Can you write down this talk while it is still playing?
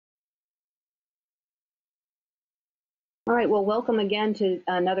All right, well, welcome again to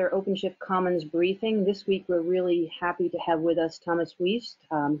another OpenShift Commons briefing. This week, we're really happy to have with us Thomas Wiest,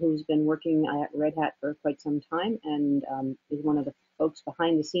 who's been working at Red Hat for quite some time and is one of the folks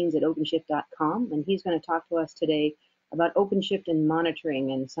behind the scenes at OpenShift.com. And he's going to talk to us today about OpenShift and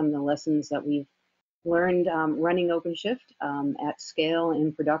monitoring and some of the lessons that we've learned running OpenShift at scale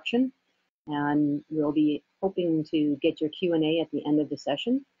in production. And we'll be hoping to get your Q&A at the end of the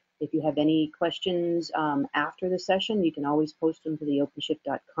session. If you have any questions after the session, you can always post them to the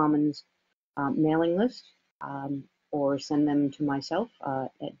OpenShift.commons mailing list or send them to myself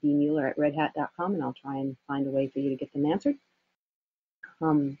at bmueller@redhat.com, and I'll try and find a way for you to get them answered.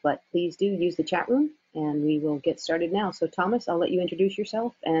 But please do use the chat room, and we will get started now. So Thomas, I'll let you introduce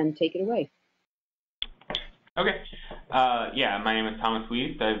yourself and take it away. Okay. Yeah, my name is Thomas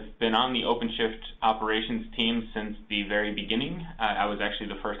Wiest. I've been on the OpenShift operations team since the very beginning. I was actually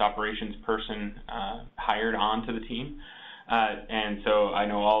the first operations person hired onto the team. And so I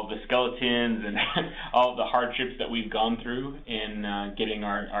know all of the skeletons and all of the hardships that we've gone through in getting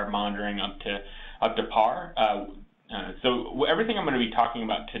our monitoring up to par. So everything I'm going to be talking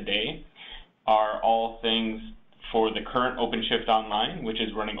about today are all things for the current OpenShift Online, which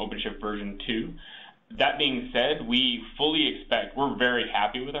is running OpenShift version 2. That being said, we fully expect, we're very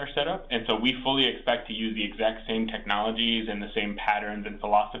happy with our setup, and so we fully expect to use the exact same technologies and the same patterns and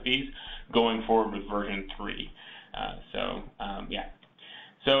philosophies going forward with version 3. Yeah.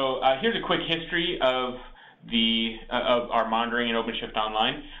 So here's a quick history of our monitoring in OpenShift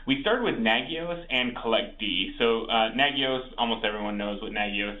Online. We started with Nagios and CollectD. So Nagios, almost everyone knows what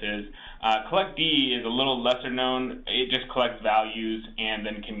Nagios is. CollectD is a little lesser known. It just collects values and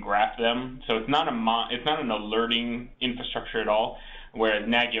then can graph them. So it's not an alerting infrastructure at all, whereas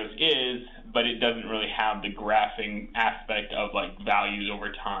Nagios is, but it doesn't really have the graphing aspect of like values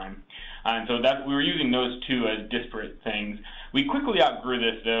over time. And so we were using those two as disparate things. We quickly outgrew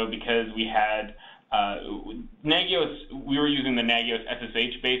this though because we had Nagios. We were using the Nagios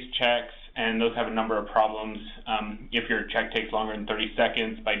SSH-based checks, and those have a number of problems. If your check takes longer than 30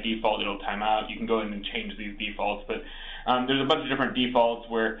 seconds, by default it'll time out. You can go in and change these defaults, but there's a bunch of different defaults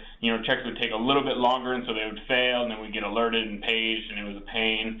where checks would take a little bit longer, and so they would fail, and then we'd get alerted and paged, and it was a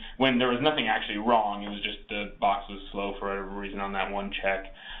pain when there was nothing actually wrong. It was just the box was slow for whatever reason on that one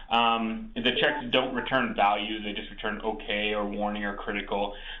check. The checks don't return values; they just return OK or warning or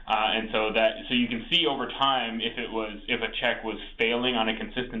critical, and so you can see over time if a check was failing on a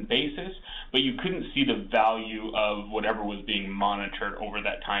consistent basis, but you couldn't see the value of whatever was being monitored over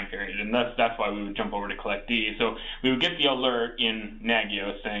that time period, and that's why we would jump over to CollectD. So we would get the alert in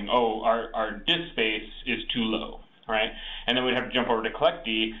Nagios saying, oh, our disk space is too low. Right, and then we'd have to jump over to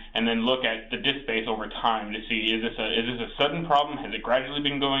CollectD and then look at the disk space over time to see is this a sudden problem? Has it gradually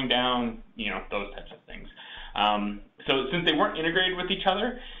been going down? Those types of things. So since they weren't integrated with each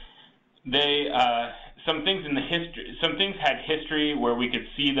other, some things had history where we could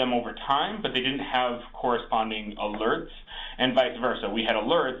see them over time, but they didn't have corresponding alerts, and vice versa. We had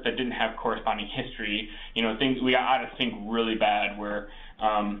alerts that didn't have corresponding history. Things we got out of sync really bad,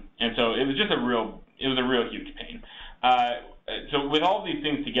 and so it was just a real huge pain. So with all these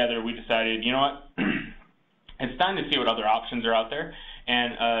things together, we decided, you know what, it's time to see what other options are out there.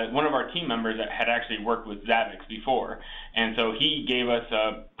 And one of our team members that had actually worked with Zabbix before, and so he gave us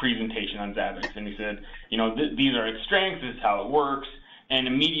a presentation on Zabbix, and he said, these are its strengths, this is how it works, and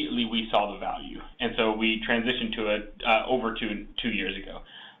immediately we saw the value. And so we transitioned to it over 2 years ago.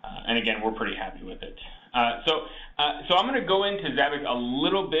 And again, we're pretty happy with it. So I'm going to go into Zabbix a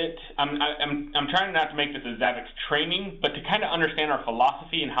little bit. I'm trying not to make this a Zabbix training, but to kind of understand our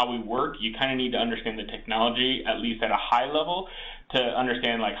philosophy and how we work, you kind of need to understand the technology, at least at a high level, to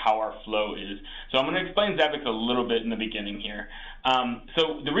understand like how our flow is. So I'm going to explain Zabbix a little bit in the beginning here.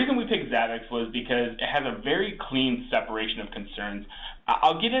 So the reason we picked Zabbix was because it has a very clean separation of concerns.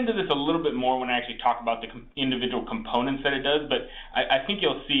 I'll get into this a little bit more when I actually talk about the individual components that it does, but I think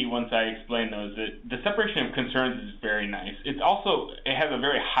you'll see once I explain those that the separation of concerns is very nice. It has a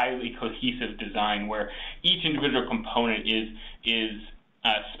very highly cohesive design where each individual component is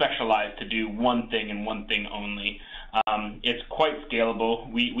specialized to do one thing and one thing only. It's quite scalable.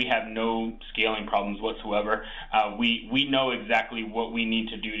 We have no scaling problems whatsoever. We know exactly what we need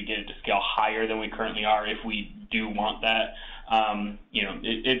to do to get it to scale higher than we currently are if we do want that.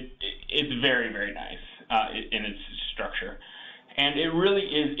 It's very, very nice in its structure. And it really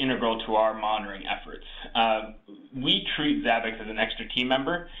is integral to our monitoring efforts. We treat Zabbix as an extra team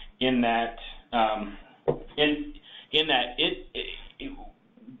member in that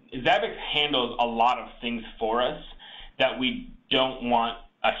Zabbix handles a lot of things for us that we don't want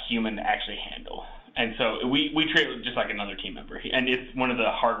a human to actually handle. And so we treat it just like another team member, and it's one of the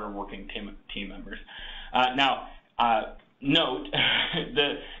harder working team members. Now, note,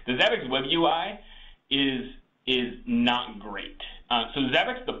 the Zabbix web UI is not great. So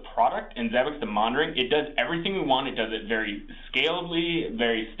Zabbix the product and Zabbix the monitoring, it does everything we want. It does it very scalably,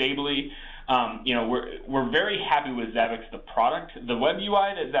 very stably. We're very happy with Zabbix the product. The web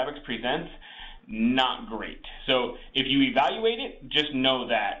UI that Zabbix presents, not great. So if you evaluate it, just know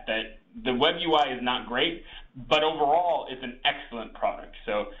that the web UI is not great, but overall it's an excellent product.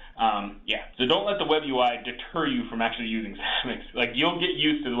 So so don't let the web UI deter you from actually using Zabbix. Like, you'll get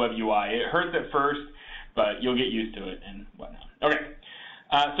used to the web UI. It hurts at first, but you'll get used to it and whatnot. Okay.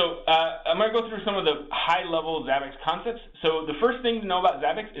 I'm going to go through some of the high-level Zabbix concepts. So the first thing to know about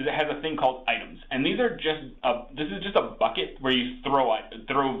Zabbix is it has a thing called items, and these are this is just a bucket where you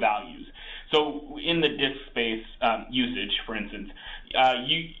throw values. So in the disk space usage, for instance,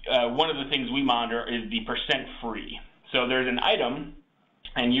 one of the things we monitor is the percent free. So there's an item,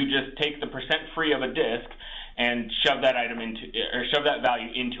 and you just take the percent free of a disk and shove that value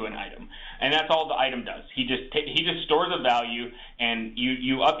into an item, and that's all the item does. He just stores a value, and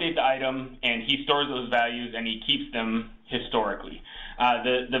you update the item, and he stores those values, and he keeps them historically.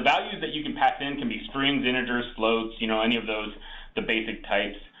 The values that you can pass in can be strings, integers, floats, any of those, the basic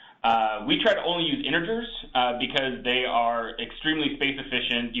types. We try to only use integers because they are extremely space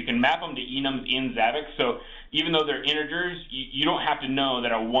efficient. You can map them to enums in Zabbix, so even though they're integers, you don't have to know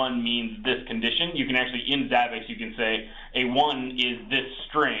that a 1 means this condition. You can actually, in Zabbix, you can say a 1 is this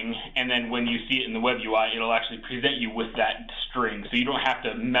string, and then when you see it in the web UI, it'll actually present you with that string. So you don't have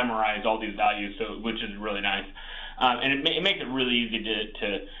to memorize all these values, which is really nice. And it makes it really easy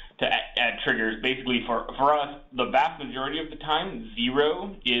to add triggers. Basically, for us, the vast majority of the time,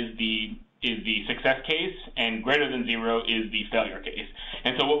 0 is the success case, and greater than 0 is the failure case.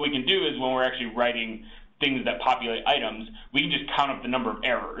 And so what we can do is, when we're actually writing things that populate items, we can just count up the number of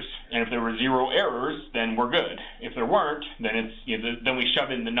errors. And if there were 0 errors, then we're good. If there weren't, then then we shove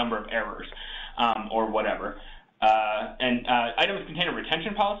in the number of errors or whatever. Items contain a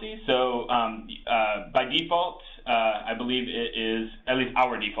retention policy. So by default, I believe it is, at least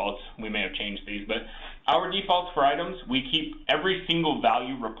our defaults, we may have changed these, but our defaults for items, we keep every single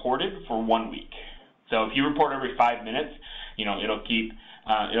value reported for 1 week. So if you report every 5 minutes, it'll keep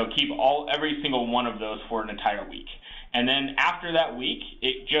every single one of those for an entire week. And then after that week,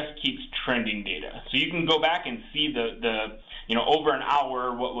 it just keeps trending data. So you can go back and see the over an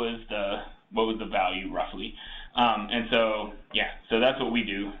hour, what was the value roughly. So that's what we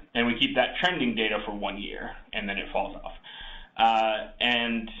do, and we keep that trending data for 1 year, and then it falls off.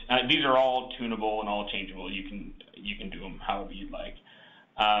 These are all tunable and all changeable. You can do them however you'd like.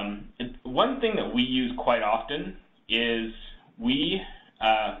 One thing that we use quite often is we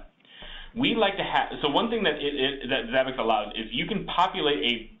like to have. So one thing that that Zabbix allows is you can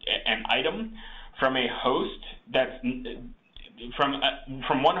populate an item from a host that's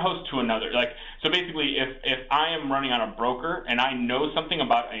from one host to another. Like, so basically, if I am running on a broker and I know something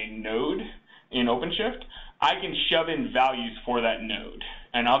about a node in OpenShift, I can shove in values for that node.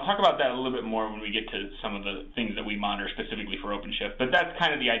 And I'll talk about that a little bit more when we get to some of the things that we monitor specifically for OpenShift. But that's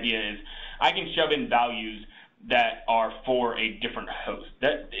kind of the idea, is I can shove in values that are for a different host.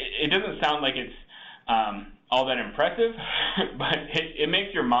 It doesn't sound like it's all that impressive, but it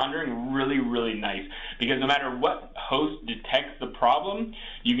makes your monitoring really, really nice, because no matter what host detects the problem,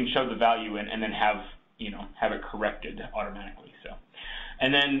 you can shove the value in and then have it corrected automatically. So,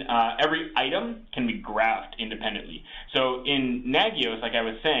 and then every item can be graphed independently. So in Nagios, like I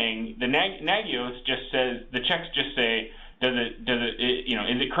was saying, the Nagios just says, the checks just say,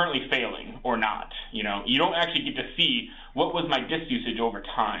 is it currently failing or not? You don't actually get to see what was my disk usage over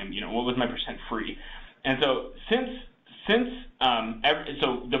time. What was my percent free? And so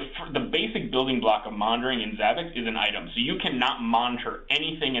the basic building block of monitoring in Zabbix is an item. So you cannot monitor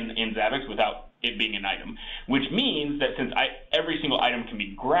anything in Zabbix without it being an item, which means that since every single item can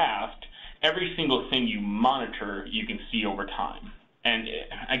be graphed, every single thing you monitor you can see over time. And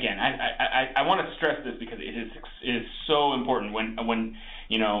again, I want to stress this because it is so important when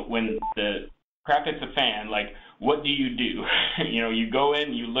the crap hits the fan. Like, what do? You go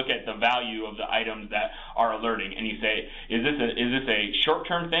in, you look at the value of the items that are alerting, and you say, is this a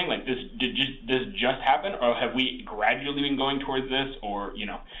short-term thing? Like, this just happen, or have we gradually been going towards this? Or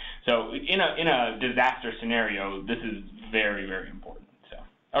so in a disaster scenario, this is very, very important. So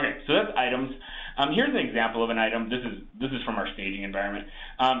okay, so that's items. Here's an example of an item. This is from our staging environment.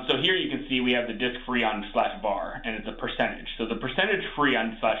 So here you can see we have the disk free on /var, and it's a percentage. So the percentage free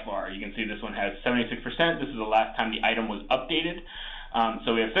on /var, you can see this one has 76%. This is the last time the item was updated.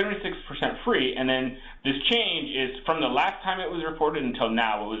 So we have 76% free, and then this change is from the last time it was reported until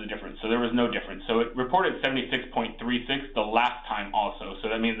now. What was the difference? So there was no difference. So it reported 76.36 the last time also. So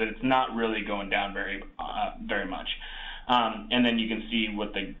that means that it's not really going down very much. And then you can see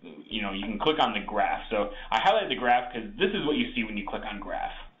what the, you can click on the graph. So I highlighted the graph because this is what you see when you click on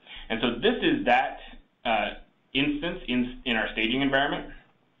graph. And so this is that instance in our staging environment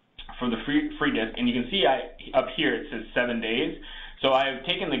for the free disk. And you can see up here it says 7 days. So I've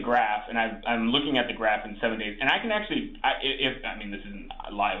taken the graph, and I'm looking at the graph in 7 days, and I can actually, this isn't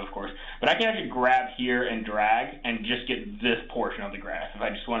live, of course, but I can actually grab here and drag and just get this portion of the graph. If I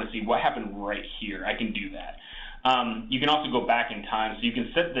just want to see what happened right here, I can do that. You can also go back in time, so you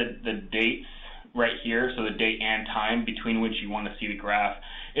can set the dates right here, so the date and time between which you want to see the graph.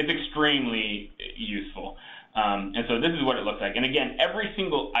 It's extremely useful. And so this is what it looks like. And again, every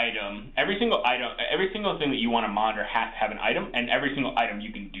single thing that you want to monitor has to have an item, and every single item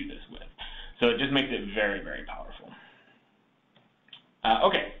you can do this with. So it just makes it very, very powerful.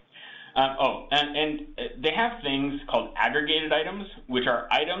 Okay. And they have things called aggregated items, which are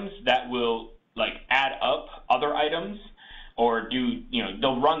items that will add up other items, or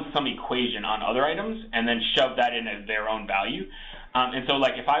they'll run some equation on other items and then shove that in as their own value. And so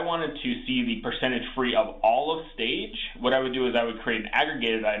if I wanted to see the percentage free of all of stage, what I would do is I would create an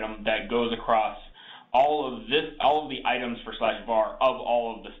aggregated item that goes across all of the items for /var of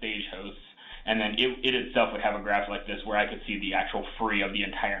all of the stage hosts, and then it itself would have a graph like this where I could see the actual free of the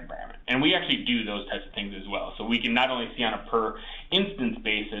entire environment. And we actually do those types of things as well. So we can not only see on a per instance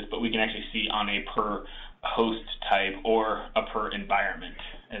basis, but we can actually see on a per host type or a per environment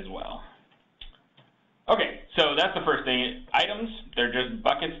as well. Okay, so that's the first thing. Items, they're just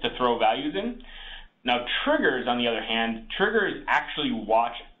buckets to throw values in. Now triggers, on the other hand, triggers actually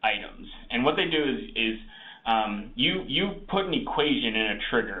watch items. And what they do is you put an equation in a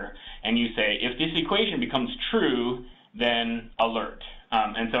trigger, and you say, if this equation becomes true, then alert.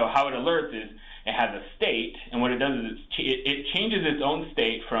 And so how it alerts is it has a state, and what it does is it changes its own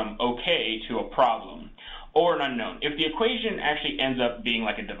state from okay to a problem or an unknown. If the equation actually ends up being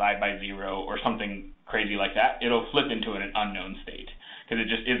like a divide by zero or something crazy like that, it'll flip into an unknown state, because it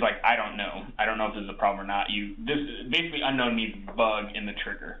just is like, I don't know if this is a problem or not. Basically unknown means bug in the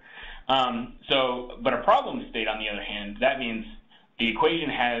trigger. But a problem state, on the other hand, that means the equation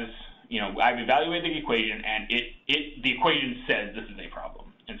has, I've evaluated the equation, and the equation says this is a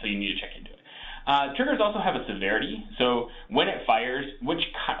problem, and so you need to check into it. Triggers also have a severity. So when it fires,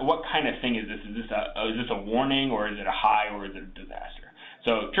 what kind of thing is this? Is this a warning, or is it a high, or is it a disaster?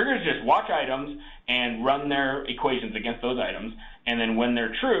 So triggers just watch items and run their equations against those items, and then when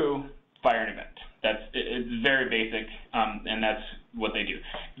they're true, fire an event. It's very basic, and that's what they do.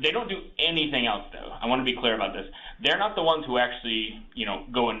 They don't do anything else, though. I want to be clear about this. They're not the ones who actually,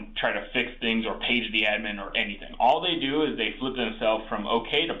 go and try to fix things or page the admin or anything. All they do is they flip themselves from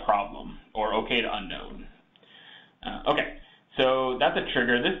okay to problem or okay to unknown. Okay, so that's a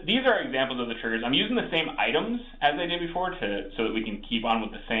trigger. These are examples of the triggers. I'm using the same items as I did before so that we can keep on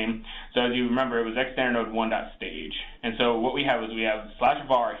with the same. So as you remember, it was xstandardnode1.stage. And so what we have is we have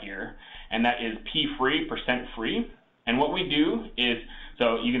 /var here, and that is p-free, %free. And what we do is,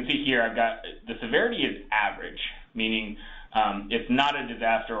 so you can see here, I've got, the severity is average, meaning it's not a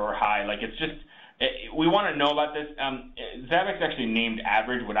disaster or high. It's just, we want to know about this. Zavix actually named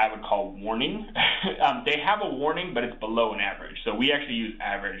average what I would call warning. They have a warning, but it's below an average. So we actually use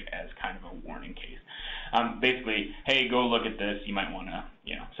average as kind of a warning case. Basically, hey, go look at this. You might want to,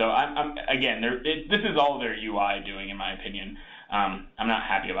 So again, this is all their UI doing, in my opinion. I'm not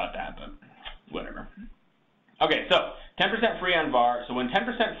happy about that, but whatever. Okay, so 10% free on var. So when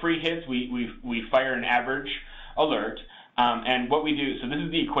 10% free hits, we fire an average alert. And what we do, so this is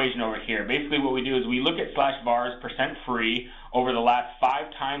the equation over here. Basically what we do is we look at /var's %free over the last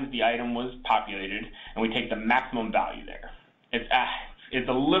 5 times the item was populated, and we take the maximum value there. It's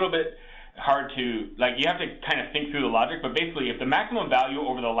a little bit hard to, you have to kind of think through the logic, but basically if the maximum value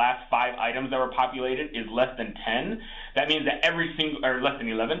over the last 5 items that were populated is less than 10, that means that less than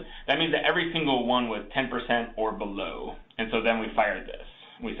 11, that means that every single one was 10% or below. And so then we fire this.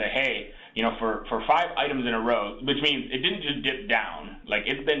 We say, hey, for 5 items in a row, which means it didn't just dip down,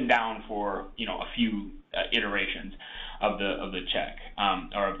 it's been down for, a few iterations of the check,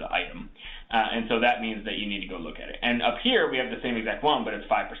 or of the item. And so that means that you need to go look at it. And up here, we have the same exact one, but it's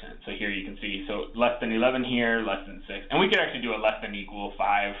 5%. So here you can see, so less than 11 here, less than 6. And we could actually do a less than equal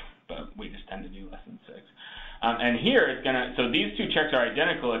 5, but we just tend to do less than 6. And here it's so these two checks are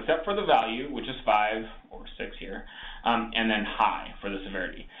identical except for the value, which is 5 or 6 here, and then high for the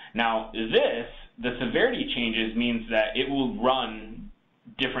severity. Now the severity changes means that it will run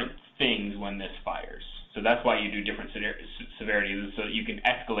different things when this fires. So that's why you do different severities, so that you can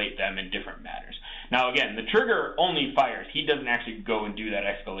escalate them in different manners. Now again, the trigger only fires. He doesn't actually go and do that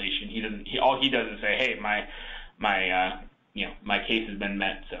escalation. He doesn't. All he does is say, "Hey, my case has been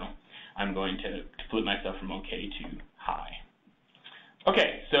met, so I'm going to flip myself from okay to high."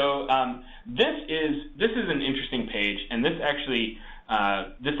 Okay, so this is an interesting page, and this actually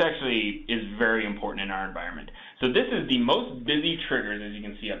is very important in our environment. So this is the most busy triggers, as you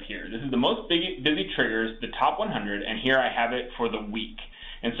can see up here. This is the most busy triggers, the top 100, and here I have it for the week.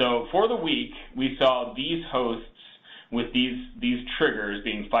 And so for the week, we saw these hosts with these triggers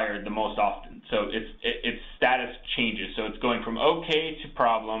being fired the most often. So its status changes. So it's going from okay to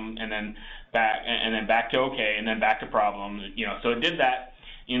problem, and then back to okay, and then back to problem. So it did that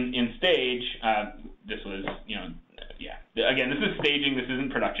in stage. This was yeah. Again, this is staging. This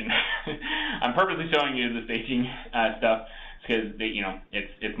isn't production. I'm purposely showing you the staging stuff because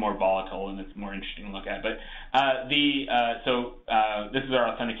it's more volatile and it's more interesting to look at. But this is our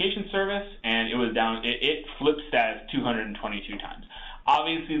authentication service, and it was down. It flipped status 222 times.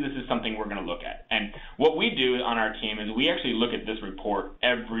 Obviously, this is something we're going to look at. And what we do on our team is we actually look at this report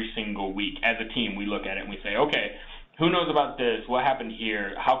every single week. As a team, we look at it and we say, okay, who knows about this? What happened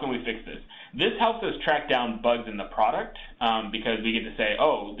here? How can we fix this? This helps us track down bugs in the product because we get to say,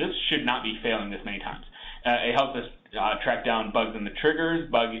 oh, this should not be failing this many times. It helps us track down bugs in the triggers,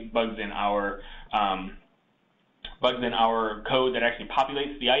 bugs in our code that actually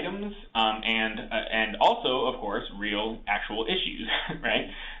populates the items, and also, of course, real actual issues, right?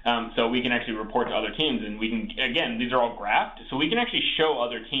 So we can actually report to other teams, and we can, again, these are all graphed, so we can actually show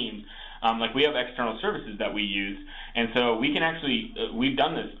other teams. Like we have external services that we use, and so we can actually, we've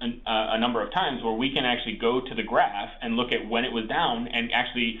done this a number of times where we can actually go to the graph and look at when it was down and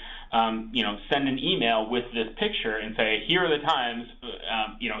actually, send an email with this picture and say, here are the times,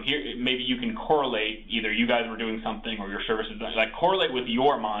 here maybe you can correlate, either you guys were doing something or your services, like correlate with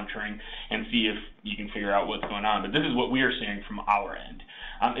your monitoring and see if you can figure out what's going on. But this is what we are seeing from our end.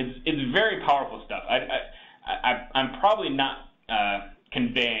 It's very powerful stuff. I'm probably not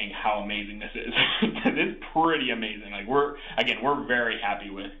conveying how amazing this is because it's pretty amazing. Like we're very happy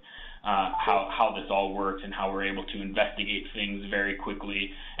with how this all works and how we're able to investigate things very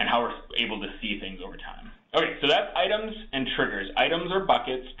quickly and how we're able to see things over time. Okay, so that's items and triggers. Items are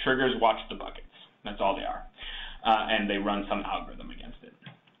buckets. Triggers watch the buckets. That's all they are, and they run some algorithm against it.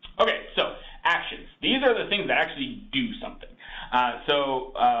 Okay, so actions. These are the things that actually do something.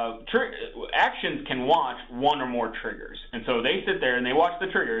 Actions can watch one or more triggers. And so they sit there and they watch the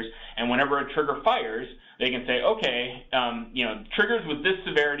triggers, and whenever a trigger fires, they can say, okay, triggers with this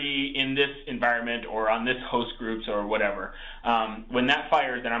severity in this environment or on this host groups or whatever, when that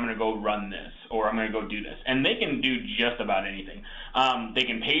fires, then I'm going to go run this or I'm going to go do this. And they can do just about anything. They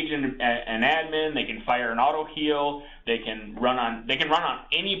can page an admin, they can fire an auto heal, they can run on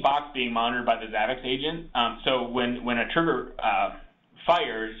any box being monitored by the Zabbix agent. So when a trigger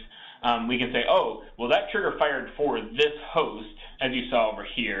fires, we can say, oh, well, that trigger fired for this host, as you saw over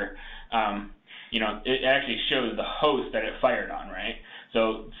here. It actually shows the host that it fired on, right?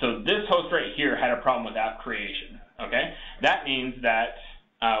 So this host right here had a problem with app creation, okay? That means that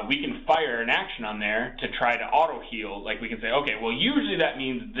we can fire an action on there to try to auto heal. Like we can say, okay, well, usually that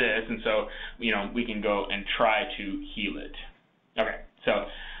means this, and so, we can go and try to heal it. Okay, so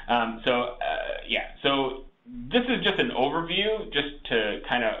this is just an overview, just to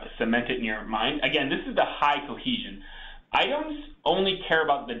kind of cement it in your mind. Again, this is the high cohesion. Items only care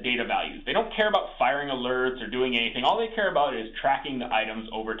about the data values. They don't care about firing alerts or doing anything. All they care about is tracking the items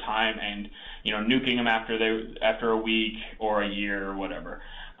over time and nuking them after a week or a year or whatever.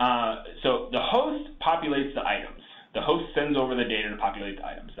 So the host populates the items. The host sends over the data to populate the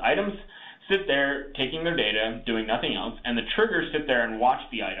items. The items sit there taking their data, doing nothing else, and the triggers sit there and watch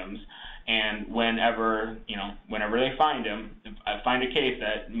the items. And whenever they find a case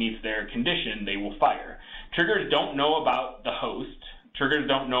that meets their condition, they will fire. Triggers don't know about the host. Triggers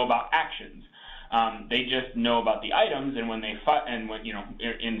don't know about actions. They just know about the items, and when they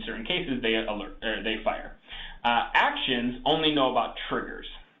in certain cases they alert or they fire. Actions only know about triggers.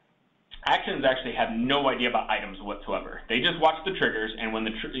 Actions actually have no idea about items whatsoever. They just watch the triggers, and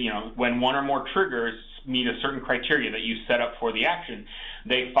when one or more triggers meet a certain criteria that you set up for the action,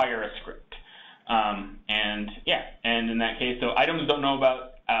 they fire a script. And in that case, so items don't know about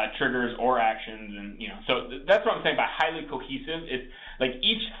triggers or actions, and so that's what I'm saying by highly cohesive. It's like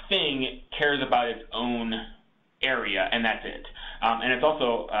each thing cares about its own area, and that's it. And it's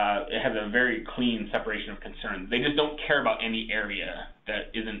also it has a very clean separation of concerns. They just don't care about any area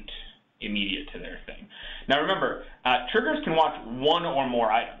that isn't immediate to their thing. Now remember, triggers can watch one or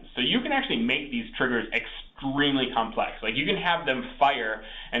more items. So you can actually make these triggers extremely complex. Like you can have them fire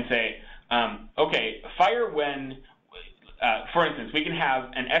and say, okay, fire when, for instance, we can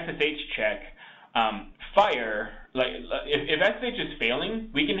have an SSH check fire. Like if SSH is failing,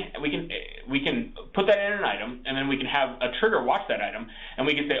 we can put that in an item, and then we can have a trigger watch that item, and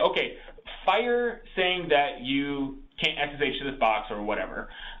we can say, okay, fire saying that you can't SSH to this box or whatever,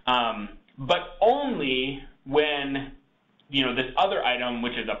 but only when this other item,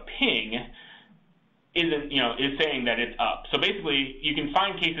 which is a ping, is saying that it's up. So basically, you can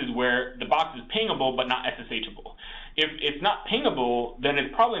find cases where the box is pingable but not SSHable. If it's not pingable, then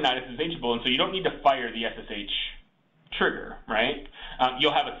it's probably not SSHable, and so you don't need to fire the SSH trigger, right?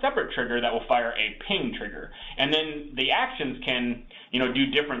 You'll have a separate trigger that will fire a ping trigger, and then the actions can, do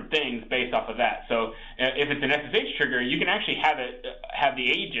different things based off of that. So if it's an SSH trigger, you can actually have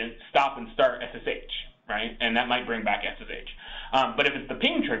the agent stop and start SSH, right? And that might bring back SSH. But if it's the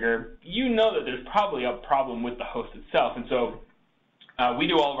ping trigger, you know that there's probably a problem with the host itself, and so we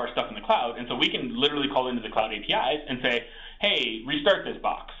do all of our stuff in the cloud, and so we can literally call into the cloud APIs and say, hey, restart this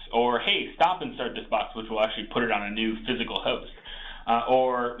box, or hey, stop and start this box, which will actually put it on a new physical host,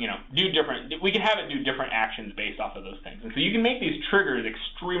 or do different. We can have it do different actions based off of those things, and so you can make these triggers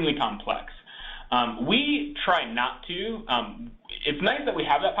extremely complex. We try not to. It's nice that we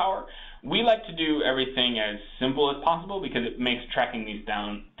have that power. We like to do everything as simple as possible because it makes tracking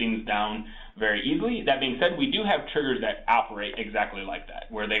things down very easily. That being said, we do have triggers that operate exactly like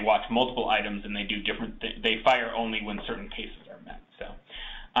that, where they watch multiple items and they do different things. They fire only when certain cases are met. So,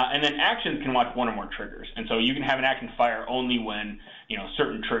 and then actions can watch one or more triggers, and so you can have an action fire only when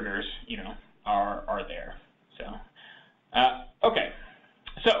certain triggers are there. So, okay,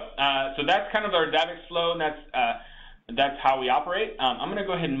 so that's kind of our Zabbix flow, and that's how we operate. I'm going to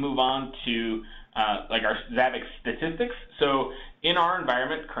go ahead and move on to like our Zabbix statistics. So in our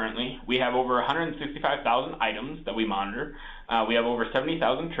environment currently, we have over 165,000 items that we monitor. We have over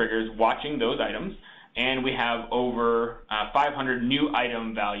 70,000 triggers watching those items, and we have over 500 new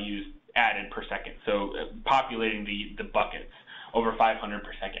item values added per second. So populating the buckets, over 500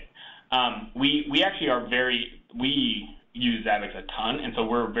 per second. We actually are we use Zabbix a ton, and so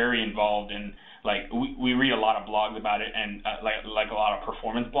we're very involved in, like, we read a lot of blogs about it, and like a lot of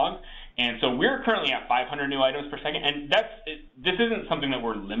performance blogs. And so we're currently at 500 new items per second, and this isn't something that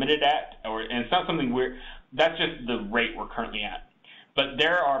we're limited at, and it's not something that's just the rate we're currently at. But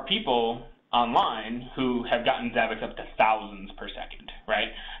there are people online who have gotten Zabbix up to thousands per second, right?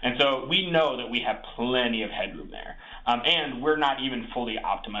 And so we know that we have plenty of headroom there. And we're not even fully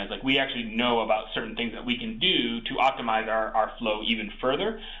optimized. Like, we actually know about certain things that we can do to optimize our flow even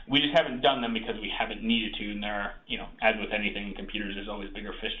further. We just haven't done them because we haven't needed to, and there are, as with anything in computers, there's always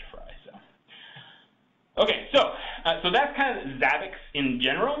bigger fish to fry. So, okay, so that's kind of Zabbix in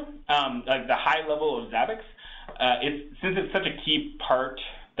general, like the high level of Zabbix. Since it's such a key part,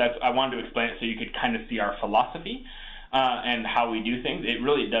 I wanted to explain it so you could kind of see our philosophy and how we do things. It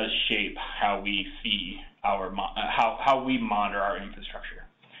really does shape how we see how we monitor our infrastructure.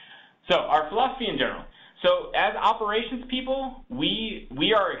 So our philosophy in general. So as operations people,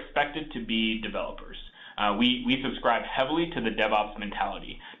 we are expected to be developers. We subscribe heavily to the DevOps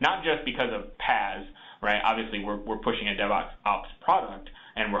mentality, not just because of PaaS, right? Obviously, we're pushing a DevOps product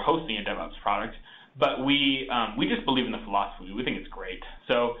and we're hosting a DevOps product, but we just believe in the philosophy. We think it's great.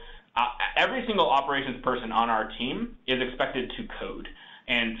 So every single operations person on our team is expected to code.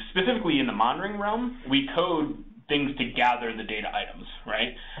 And specifically in the monitoring realm, we code things to gather the data items,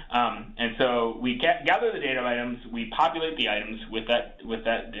 right? And so we gather the data items, we populate the items with that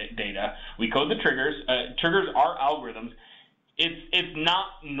data, we code the triggers. Triggers are algorithms. It's not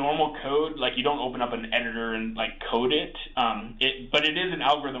normal code, like you don't open up an editor and like code it, but it is an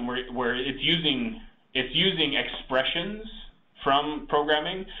algorithm where it's using expressions from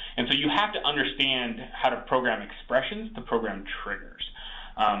programming, and so you have to understand how to program expressions to program triggers.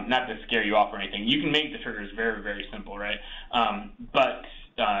 Not to scare you off or anything. You can make the triggers very, very simple, right? But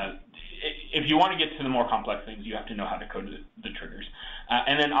if you want to get to the more complex things, you have to know how to code the triggers.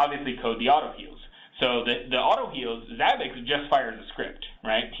 And then obviously code the auto heals. So the auto heals, Zabbix just fires a script,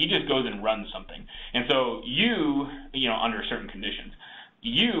 right? He just goes and runs something. And so you under certain conditions,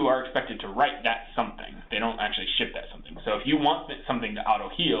 you are expected to write that something. They don't actually ship that something. So if you want something to auto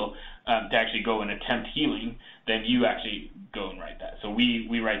heal, to actually go and attempt healing, then you actually go and write that. So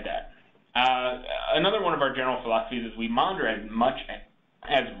we write that. Another one of our general philosophies is we monitor as much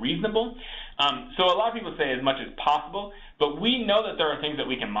as reasonable. So a lot of people say as much as possible, but we know that there are things that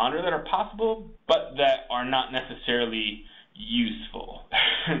we can monitor that are possible, but that are not necessarily useful.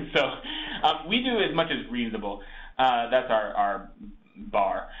 So we do as much as reasonable. That's our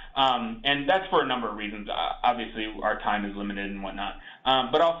bar, and that's for a number of reasons. Obviously, our time is limited and whatnot,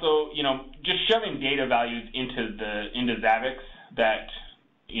 but also, just shoving data values into Zabbix that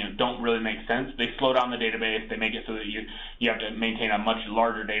don't really make sense. They slow down the database. They make it so that you have to maintain a much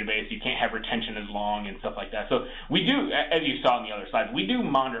larger database. You can't have retention as long and stuff like that. So we do, as you saw on the other slides, we do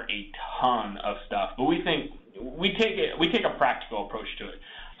monitor a ton of stuff, but we take a practical approach to it.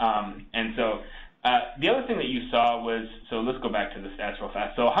 And so the other thing that you saw was, so let's go back to the stats real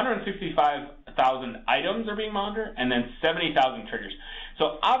fast. So 165,000 items are being monitored, and then 70,000 triggers.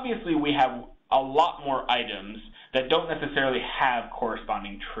 So obviously we have a lot more items that don't necessarily have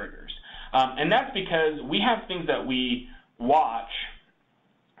corresponding triggers. And that's because we have things that we watch.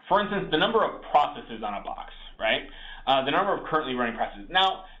 For instance, the number of processes on a box, right? The number of currently running processes.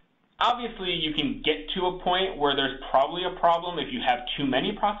 Now, obviously, you can get to a point where there's probably a problem if you have too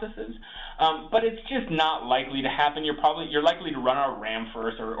many processes, but it's just not likely to happen. You're likely to run out of RAM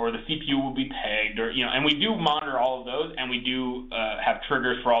first, or the CPU will be pegged, and we do monitor all of those, and we do have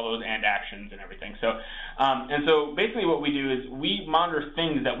triggers for all those and actions and everything. So, and so basically, what we do is we monitor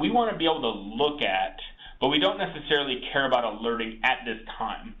things that we want to be able to look at, but we don't necessarily care about alerting at this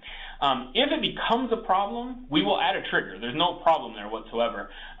time. If it becomes a problem, we will add a trigger. There's no problem there whatsoever.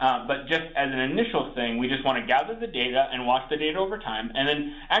 But just as an initial thing, we just want to gather the data and watch the data over time. And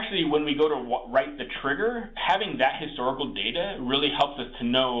then actually when we go to write the trigger, having that historical data really helps us to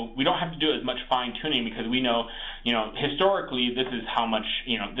know we don't have to do as much fine tuning because we know, historically this is how much,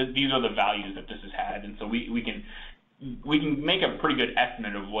 these are the values that this has had. And so we can make a pretty good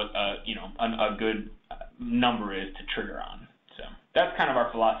estimate of what, a good number is to trigger on. So that's kind of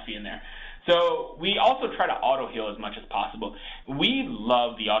our philosophy in there. So we also try to auto-heal as much as possible. We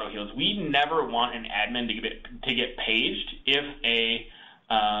love the auto-heals. We never want an admin to get paged if a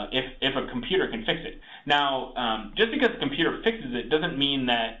computer can fix it. Now, just because the computer fixes it doesn't mean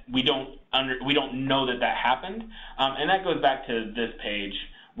that we don't know that happened. And that goes back to this page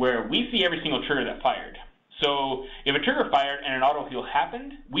where we see every single trigger that fired. So if a trigger fired and an auto-heal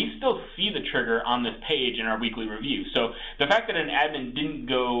happened, we still see the trigger on this page in our weekly review. So the fact that an admin didn't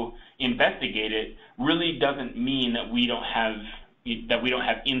go investigate it really doesn't mean that we don't have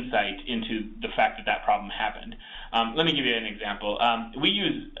insight into the fact that problem happened. Let me give you an example. We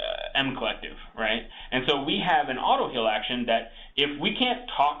use mcollective, right? And so we have an auto-heal action that if we can't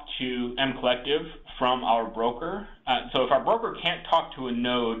talk to mcollective from our broker, so if our broker can't talk to a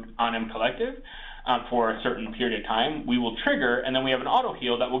node on mcollective, for a certain period of time, we will trigger, and then we have an auto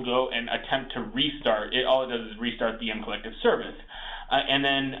heal that will go and attempt to restart. All it does is restart the mcollective service, and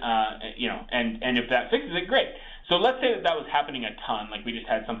then and if that fixes it, great. So let's say that was happening a ton, like we just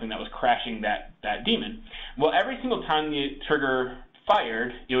had something that was crashing that daemon. Well, every single time the trigger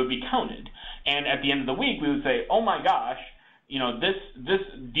fired, it would be counted, and at the end of the week, we would say, oh my gosh, this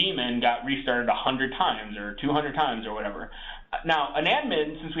daemon got restarted 100 times or 200 times or whatever. Now, an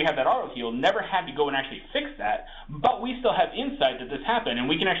admin, since we have that auto heal, never had to go and actually fix that, but we still have insight that this happened, and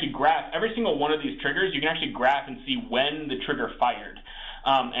we can actually graph every single one of these triggers. You can actually graph and see when the trigger fired,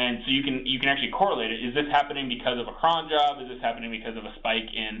 and so you can actually correlate it. Is this happening because of a cron job? Is this happening because of a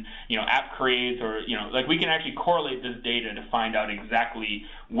spike in app creates, or like we can actually correlate this data to find out exactly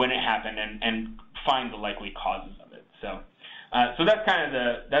when it happened and find the likely causes of it. So. So that's kind of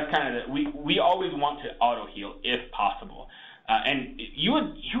the we always want to auto heal if possible. And you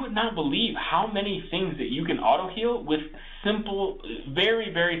would not believe how many things that you can auto heal with simple,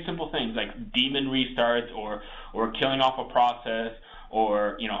 very, very simple things like daemon restarts or killing off a process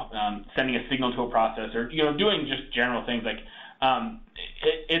or sending a signal to a process or doing just general things like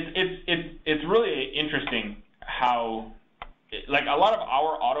it's really interesting how like a lot of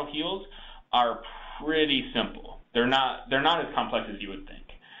our auto heals are pretty simple. They're not as complex as you would think.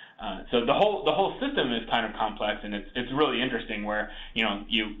 So the whole system is kind of complex, and it's really interesting where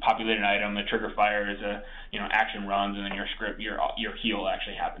you populate an item, the trigger fires, action runs, and then your script, your heal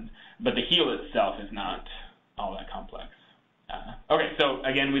actually happens. But the heal itself is not all that complex. Okay, so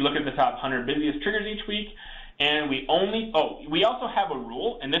again, we look at the top 100 busiest triggers each week, and we also have a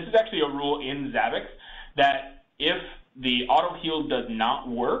rule, and this is actually a rule in Zabbix, that if the auto heal does not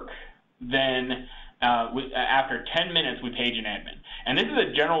work, then after 10 minutes we page an admin. And this is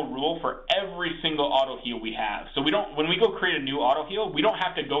a general rule for every single auto heal we have. So when we go create a new auto heal, we don't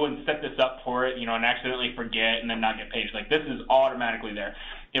have to go and set this up for it, and accidentally forget and then not get paged. Like this is automatically there.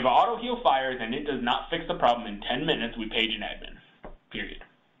 If an auto heal fires and it does not fix the problem in 10 minutes, we page an admin. Period.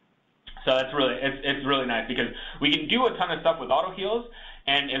 So that's really it's really nice because we can do a ton of stuff with auto heals,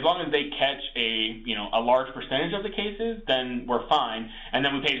 And as long as they catch a large percentage of the cases, then we're fine. And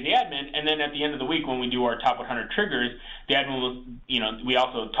then we pay to the admin. And then at the end of the week, when we do our top 100 triggers, the admin will, we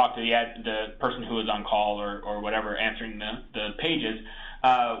also talk to the person who is on call or whatever answering the pages.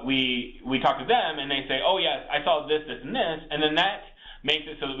 We talk to them, and they say, oh yes, I saw this, this, and this, and then that makes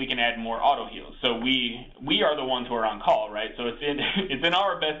it so that we can add more auto heals. So we are the ones who are on call, right? So it's in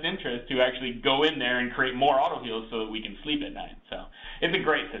our best interest to actually go in there and create more auto heals so that we can sleep at night. So it's a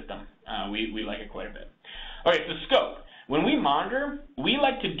great system. We like it quite a bit. Okay, so scope. When we monitor, we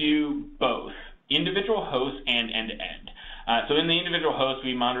like to do both individual hosts and end-to-end. So in the individual host,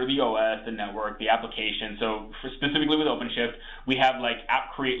 we monitor the OS, the network, the application. So specifically with OpenShift, we have like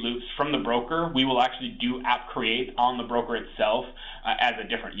app create loops from the broker. We will actually do app create on the broker itself as a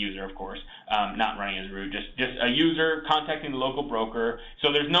different user, of course, not running as root, just a user contacting the local broker.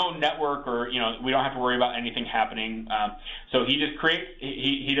 So there's no network or, we don't have to worry about anything happening. So he just creates,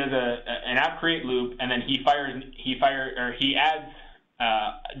 he does an app create loop, and then he adds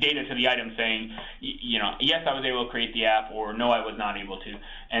data to the item saying, yes, I was able to create the app, or no, I was not able to,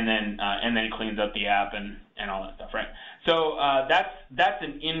 and then it cleans up the app and all that stuff, right? So that's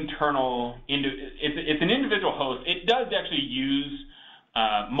an internal, it's an individual host. It does actually use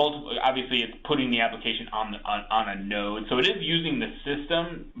multiple. Obviously, it's putting the application on a node, so it is using the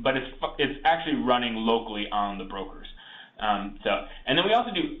system, but it's actually running locally on the brokers. And then we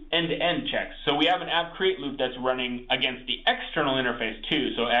also do end-to-end checks. So we have an app create loop that's running against the external interface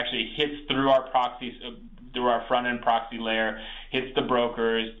too. So it actually hits through our proxies, through our front-end proxy layer, hits the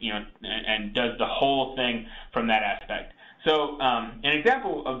brokers, and does the whole thing from that aspect. So an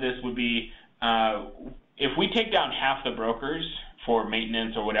example of this would be if we take down half the brokers for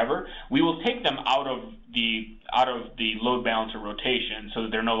maintenance or whatever, we will take them out of the load balancer rotation so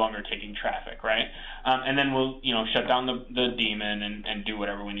that they're no longer taking traffic, right? And then we'll shut down the daemon and do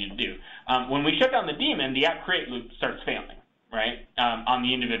whatever we need to do. When we shut down the daemon, the app create loop starts failing, right? On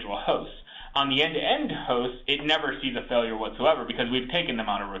the individual hosts. On the end-to-end host, it never sees a failure whatsoever because we've taken them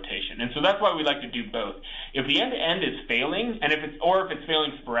out of rotation. And so that's why we like to do both. If the end-to-end is failing, and if it's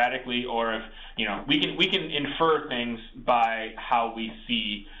failing sporadically, or if we can infer things by how we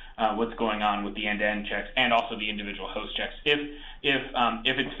see what's going on with the end-to-end checks and also the individual host checks. If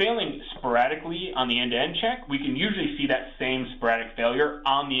it's failing sporadically on the end-to-end check, we can usually see that same sporadic failure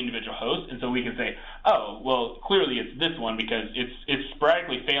on the individual host, and so we can say, oh, well, clearly it's this one because it's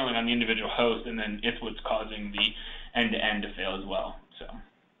sporadically failing on the individual host, and then it's what's causing the end-to-end to fail as well. So,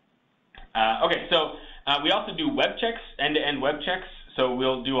 okay, so we also do web checks, end-to-end web checks. So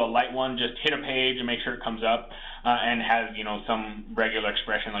we'll do a light one, just hit a page and make sure it comes up and has, some regular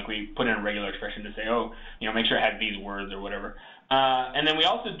expression, like we put in a regular expression to say, oh, make sure it has these words or whatever. And then we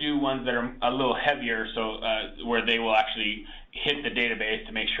also do ones that are a little heavier, so where they will actually hit the database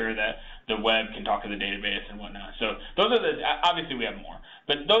to make sure that the web can talk to the database and whatnot. So those are obviously we have more,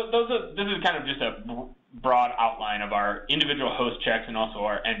 but this is kind of just a broad outline of our individual host checks and also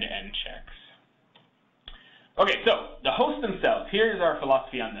our end-to-end checks. Okay, so the hosts themselves, here's our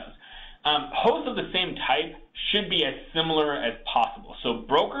philosophy on those. Hosts of the same type should be as similar as possible. So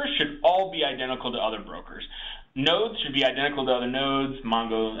brokers should all be identical to other brokers. Nodes should be identical to other nodes,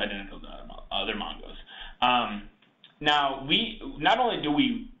 Mongos identical to other Mongos. Now, not only do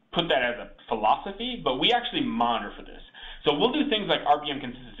we put that as a philosophy, but we actually monitor for this. So we'll do things like RPM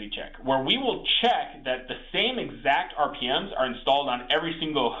consistency check, where we will check that the same exact RPMs are installed on every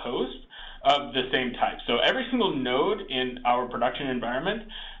single host of the same type. So every single node in our production environment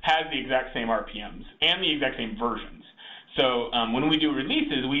has the exact same RPMs and the exact same versions. So when we do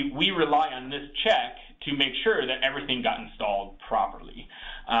releases, we rely on this check to make sure that everything got installed properly.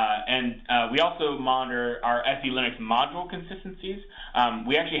 And we also monitor our SE Linux module consistencies.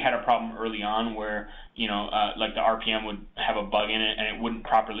 We actually had a problem early on where, like the RPM would have a bug in it and it wouldn't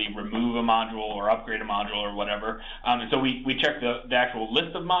properly remove a module or upgrade a module or whatever. And so we checked the actual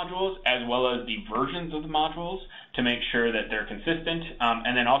list of modules as well as the versions of the modules to make sure that they're consistent.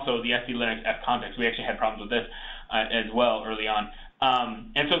 And then also the SE Linux F context, we actually had problems with this as well early on.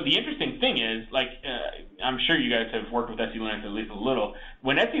 And so the interesting thing is, I'm sure you guys have worked with SE Linux at least a little.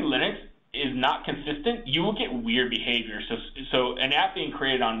 When SE Linux is not consistent, you will get weird behavior. So an app being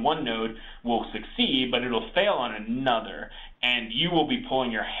created on one node will succeed, but it'll fail on another. And you will be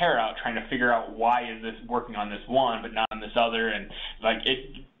pulling your hair out trying to figure out why is this working on this one but not on this other. And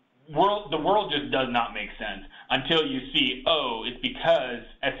the world just does not make sense until you see, oh, it's because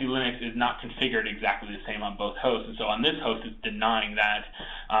SE Linux is not configured exactly the same on both hosts, and so on this host it's denying that.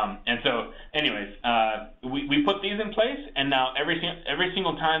 And so, anyways, we put these in place, and now every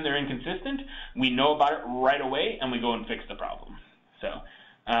single time they're inconsistent, we know about it right away, and we go and fix the problem. So,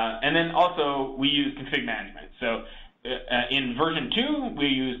 and then also we use config management. So in version 2, we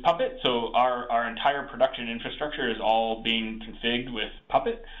use Puppet. So our entire production infrastructure is all being configured with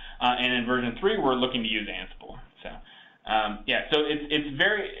Puppet. And in version 3, we're looking to use Ansible. So yeah, so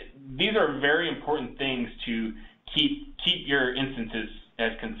these are very important things to keep your instances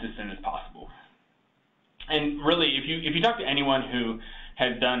as consistent as possible. And really, if you talk to anyone who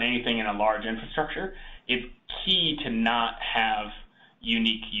has done anything in a large infrastructure, it's key to not have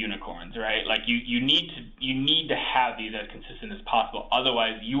unique unicorns, right? Like you need to have these as consistent as possible.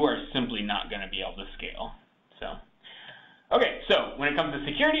 Otherwise, you are simply not going to be able to scale. So, okay. So when it comes to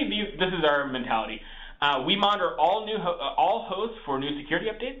security, this is our mentality. We monitor all hosts for new security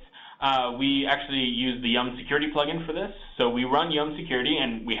updates. We actually use the Yum security plugin for this. So we run Yum security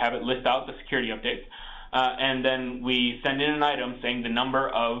and we have it list out the security updates. And then we send in an item saying the number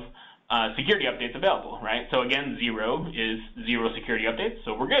of security updates available, right? So again, 0 is 0 security updates,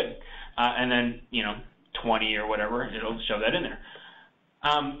 so we're good. And then, 20 or whatever, it'll show that in there.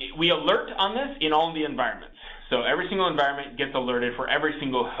 We alert on this in all the environments. So every single environment gets alerted for every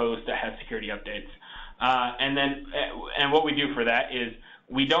single host that has security updates. And what we do for that is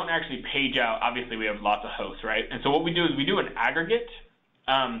we don't actually page out. Obviously, we have lots of hosts, right? And so what we do is we do an aggregate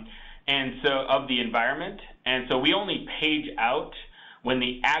of the environment. And so we only page out when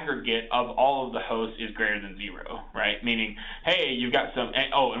the aggregate of all of the hosts is greater than 0, right? Meaning, hey, you've got some,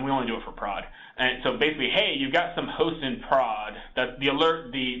 and we only do it for prod. And so basically, hey, you've got some hosts in prod. That the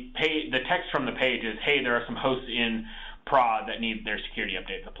alert, the text from the page is, hey, there are some hosts in prod that need their security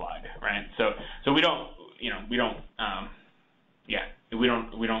updates applied, right? So we don't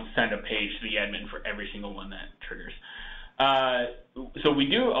send a page to the admin for every single one that triggers. So we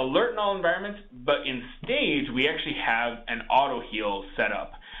do alert in all environments, but in stage, we actually have an auto heal set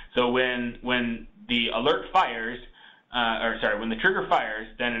up. So when the alert fires, when the trigger fires,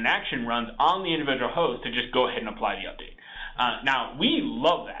 then an action runs on the individual host to just go ahead and apply the update. Now, we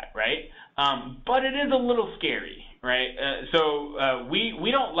love that, right? But it is a little scary, right? So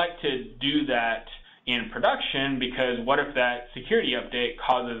we don't like to do that in production, because what if that security update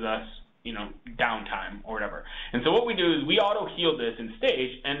causes us downtime or whatever. And so what we do is we auto heal this in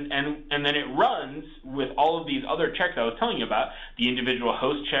stage, and then it runs with all of these other checks I was telling you about, the individual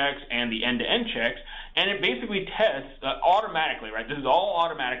host checks and the end-to-end checks, and it basically tests automatically, right? This is all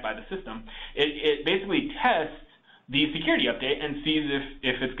automatic by the system. It basically tests the security update and sees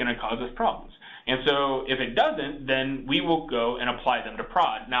if it's going to cause us problems. And so if it doesn't, then we will go and apply them to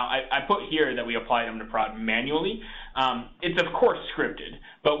prod. Now, I put here that we apply them to prod manually. It's, of course, scripted,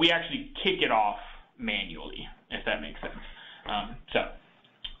 but we actually kick it off manually, if that makes sense.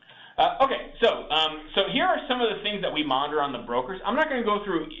 Okay, so here are some of the things that we monitor on the brokers. I'm not going to go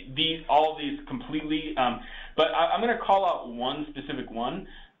through all of these completely, but I'm going to call out one specific one.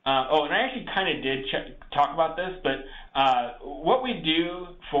 And I actually kind of did talk about this, but what we do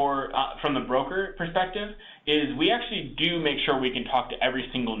from the broker perspective is we actually do make sure we can talk to every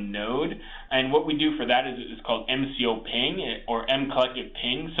single node, and what we do for that is called MCO ping or mcollective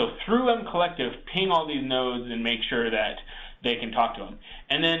ping. So through mcollective, ping all these nodes and make sure that they can talk to them.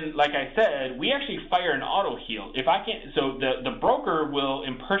 And then, like I said, we actually fire an auto heal. If I can't, so the broker will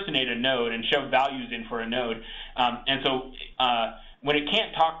impersonate a node and shove values in for a node, and so when it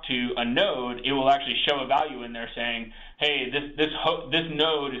can't talk to a node, it will actually show a value in there saying, hey, this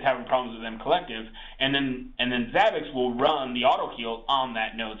node is having problems with mcollective, and then Zabbix will run the auto heal on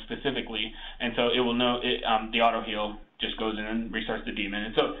that node specifically, and so it will know the auto heal just goes in and restarts the daemon.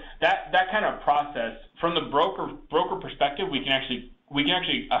 And so that kind of process, from the broker perspective, we can actually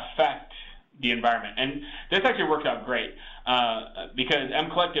affect the environment, and this actually works out great. Because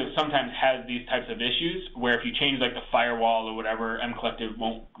mcollective sometimes has these types of issues where if you change like the firewall or whatever, mcollective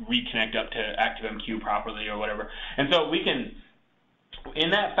won't reconnect up to ActiveMQ properly or whatever. And so we can, in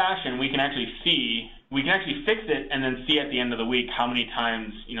that fashion, we can actually fix it and then see at the end of the week how many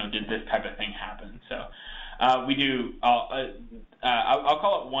times did this type of thing happen. So we do. I'll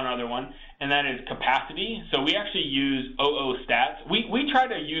call it one other one, and that is capacity. So we actually use OO-stats. We try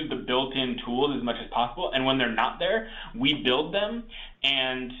to use the built-in tools as much as possible, and when they're not there, we build them,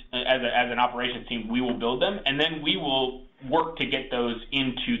 and as an operations team, we will build them, and then we will work to get those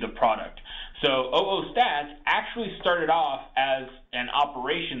into the product. So OO-stats actually started off as an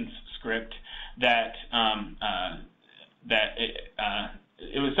operations script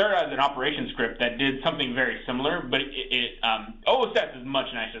it was started as an operation script that did something very similar, but OO-stats is much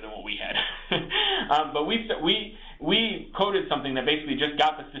nicer than what we had. But we coded something that basically just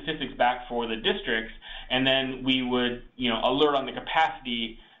got the statistics back for the districts, and then we would alert on the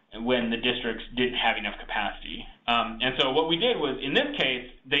capacity when the districts didn't have enough capacity. And so what we did was, in this case,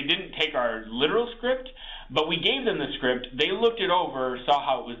 they didn't take our literal script, but we gave them the script, they looked it over, saw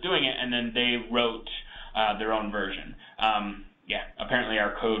how it was doing it, and then they wrote their own version. Yeah, apparently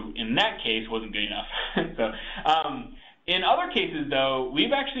our code in that case wasn't good enough. So, in other cases, though,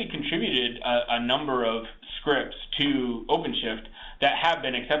 we've actually contributed a number of scripts to OpenShift that have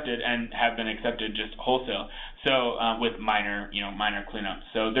been accepted and have been accepted just wholesale. So with minor cleanups.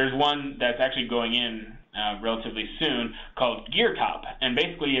 So there's one that's actually going in relatively soon called Gear Top, and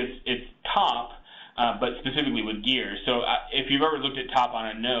basically it's top, but specifically with gears. So if you've ever looked at top on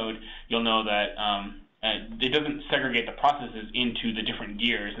a node, you'll know that it doesn't segregate the processes into the different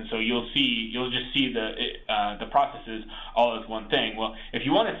gears, and so you'll just see the processes all as one thing. Well, if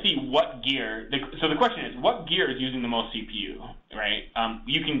you want to see what gear, so the question is, what gear is using the most CPU, right?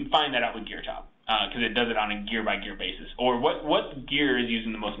 You can find that out with Gear Top, because it does it on a gear-by-gear basis. Or what gear is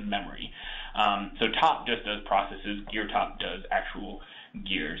using the most memory? So top just does processes, Gear Top does actual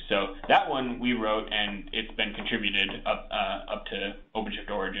gears. So that one we wrote, and it's been contributed up to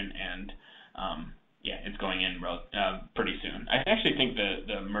OpenShift Origin, and yeah, it's going in pretty soon. I actually think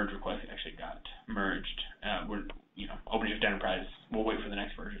the merge request actually got merged. OpenShift Enterprise, we'll wait for the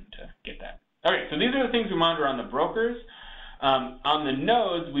next version to get that. Okay, so these are the things we monitor on the brokers. On the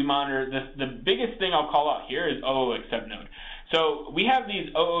nodes, we monitor, the biggest thing I'll call out here is OO accept node. So we have these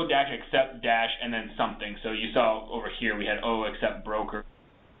OO dash accept dash and then something. So you saw over here we had OO accept broker.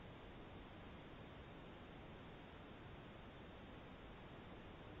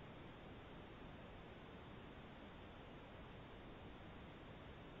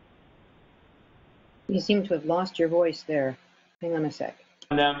 You seem to have lost your voice there. Hang on a sec.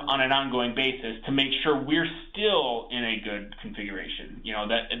 Them on an ongoing basis to make sure we're still in a good configuration. You know,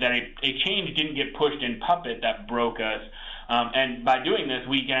 that a change didn't get pushed in Puppet that broke us. And by doing this,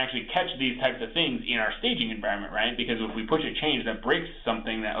 we can actually catch these types of things in our staging environment, right? Because if we push a change that breaks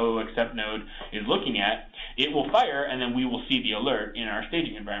something that OO accept node is looking at, it will fire, and then we will see the alert in our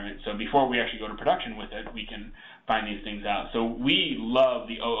staging environment. So before we actually go to production with it, we can find these things out. So we love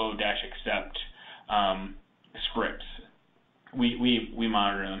the OO-accept scripts. We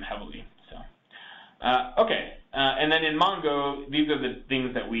monitor them heavily. So okay, and then in Mongo, these are the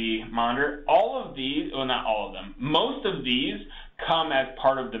things that we monitor. All of these, well, not all of them, most of these come as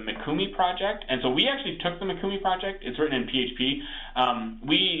part of the Mikumi project, and so we actually took the Mikumi project. It's written in PHP.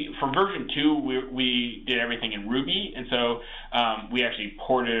 For version 2, we did everything in Ruby, and so we actually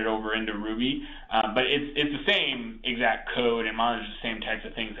ported it over into Ruby. But it's the same exact code and monitors the same types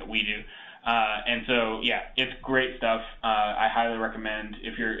of things that we do. And so, yeah, it's great stuff. I highly recommend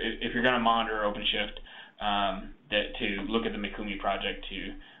if you're going to monitor OpenShift to look at the Mikumi project.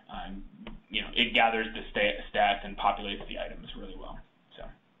 It gathers the stats and populates the items really well. So,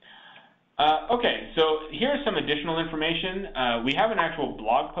 okay, so here's some additional information. We have an actual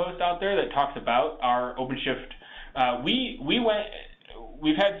blog post out there that talks about our OpenShift.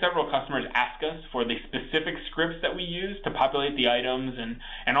 We've had several customers ask us for the specific scripts that we use to populate the items,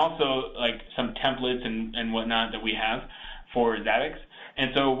 and also like some templates and whatnot that we have for Zabbix.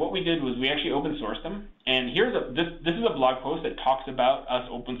 And so what we did was we actually open sourced them. And this is a blog post that talks about us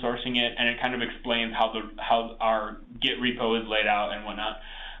open sourcing it, and it kind of explains how our Git repo is laid out and whatnot.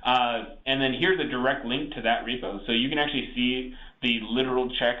 And then here's a direct link to that repo, so you can actually see the literal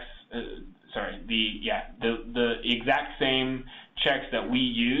checks. The exact same checks that we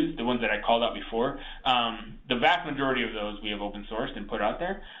use, the ones that I called out before. The vast majority of those we have open sourced and put out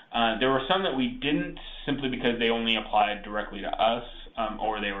there. There were some that we didn't, simply because they only applied directly to us,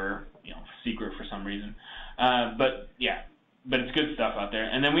 or they were secret for some reason. But it's good stuff out there.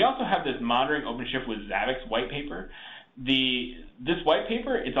 And then we also have this Monitoring OpenShift with Zabbix white paper. This white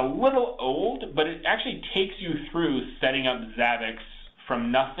paper, it's a little old, but it actually takes you through setting up Zabbix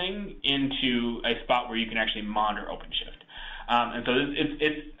from nothing into a spot where you can actually monitor OpenShift. And so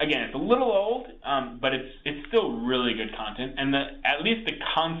it's a little old, but it's still really good content. And at least the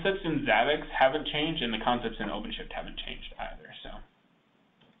concepts in Zabbix haven't changed, and the concepts in OpenShift haven't changed either. So,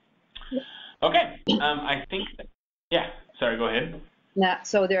 okay, I think sorry, go ahead. Now,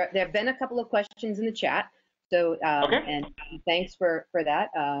 so there have been a couple of questions in the chat. So okay. And thanks for that.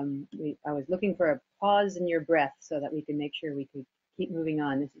 I was looking for a pause in your breath so that we could make sure we could keep moving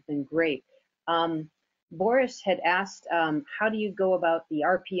on. This has been great. Boris had asked, how do you go about the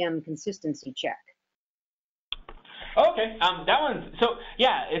RPM consistency check? Okay, that one's, so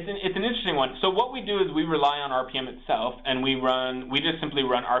yeah, it's an interesting one. So what we do is we rely on RPM itself, and we just simply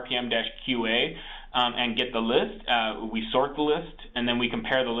run RPM-QA and get the list. We sort the list, and then we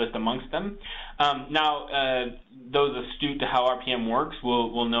compare the list amongst them. Now, those astute to how RPM works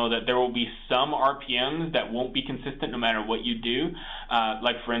will know that there will be some RPMs that won't be consistent no matter what you do,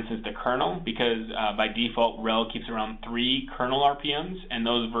 like, for instance, the kernel, because by default, RHEL keeps around 3 kernel RPMs, and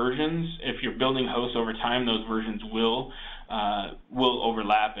those versions, if you're building hosts over time, those versions will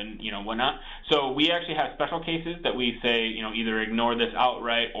overlap and whatnot. So we actually have special cases that we say either ignore this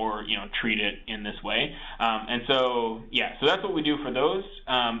outright or treat it in this way. And so so that's what we do for those.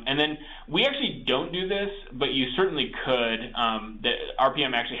 And then we actually don't do this, but you certainly could. The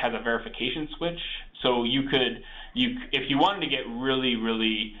RPM actually has a verification switch, so you could if you wanted to get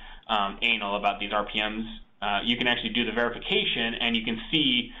really anal about these RPMs. You can actually do the verification, and you can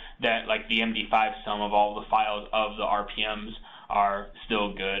see that like the MD5 sum of all the files of the RPMs are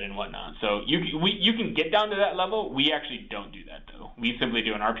still good and whatnot. So you can get down to that level. We actually don't do that though. We simply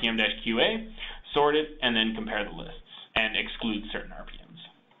do an RPM-QA, sort it, and then compare the lists and exclude certain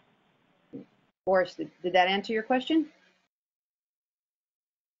RPMs. Forrest, did that answer your question?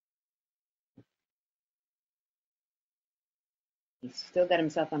 He's still got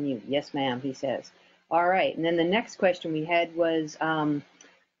himself on mute. Yes, ma'am, he says. All right, and then the next question we had was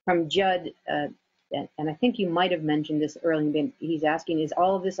from Judd, and I think you might have mentioned this earlier. He's asking, is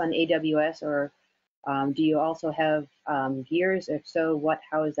all of this on AWS, or do you also have gears? If so,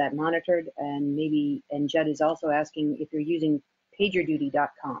 how is that monitored? And Judd is also asking if you're using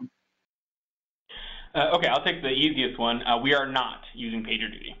PagerDuty.com. Okay, I'll take the easiest one. We are not using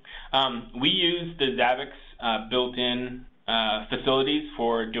PagerDuty. We use the Zabbix built-in facilities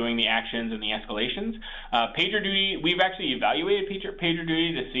for doing the actions and the escalations. PagerDuty, we've actually evaluated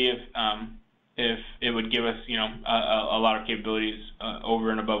PagerDuty to see if it would give us, a lot of capabilities over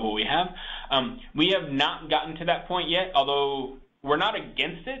and above what we have. We have not gotten to that point yet, although we're not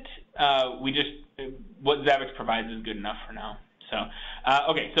against it. What Zabbix provides is good enough for now. So,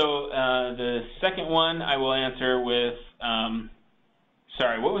 okay, so the second one I will answer with,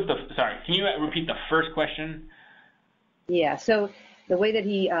 sorry, can you repeat the first question? Yeah, so the way that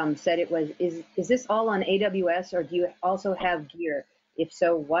he said it was, is this all on AWS, or do you also have gear? If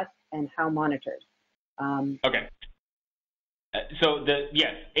so, what and how monitored? Okay. So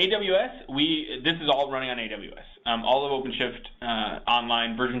yes, AWS, this is all running on AWS. All of OpenShift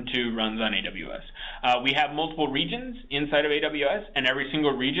Online version 2 runs on AWS. We have multiple regions inside of AWS, and every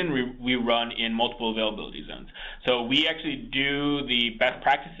single region we run in multiple availability zones. So we actually do the best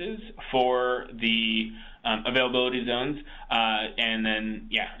practices for the availability zones, and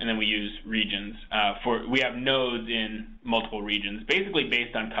then we use regions. We have nodes in multiple regions, basically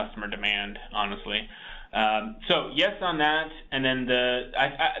based on customer demand, honestly. So yes on that, and then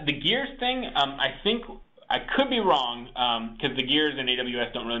the gears thing, I think I could be wrong because the gears and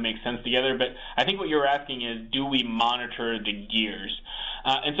AWS don't really make sense together. But I think what you're asking is, do we monitor the gears?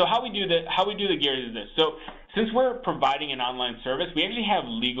 And so how we do the gears is this. So since we're providing an online service, we actually have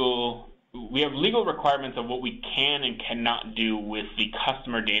legal requirements of what we can and cannot do with the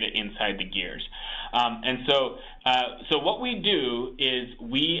customer data inside the gears. And so what we do is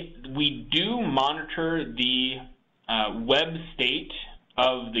we do monitor the web state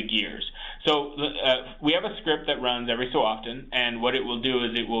of the gears. So we have a script that runs every so often, and what it will do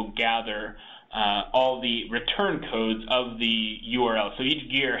is it will gather all the return codes of the URL. So each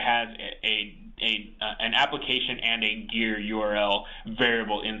gear has an application and a gear URL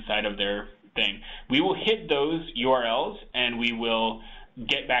variable inside of their thing. We will hit those URLs, and we will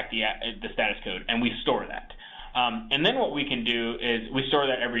get back the status code, and we store that. And then what we can do is we store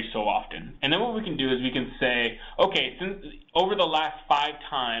that every so often. And then what we can do is we can say, okay, since over the last 5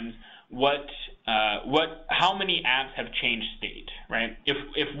 times, how many apps have changed state, right?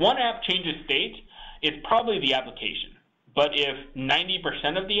 If one app changes state, it's probably the application. But if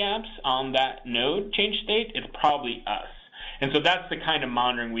 90% of the apps on that node change state, it's probably us. And so that's the kind of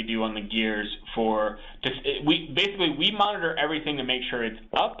monitoring we do on the gears we monitor everything to make sure it's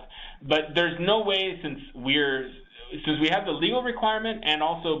up, but there's no way since we have the legal requirement, and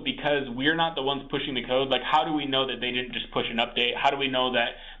also because we're not the ones pushing the code, like how do we know that they didn't just push an update? How do we know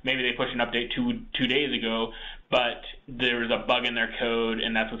that maybe they pushed an update two days ago, but there was a bug in their code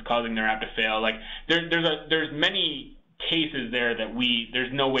and that's what's causing their app to fail? Like there's many cases there that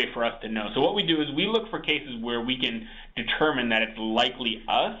there's no way for us to know. So what we do is we look for cases where we can determine that it's likely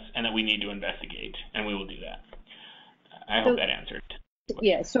us and that we need to investigate, and we will do that. I hope that answered.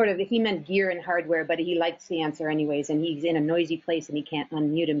 Yeah, sort of. He meant gear and hardware, but he likes the answer anyways, and he's in a noisy place and he can't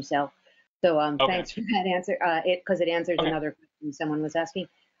unmute himself. So okay. Thanks for that answer, because it answers another question someone was asking.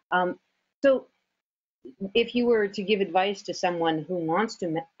 So if you were to give advice to someone who wants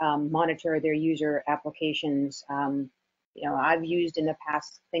to monitor their user applications, I've used in the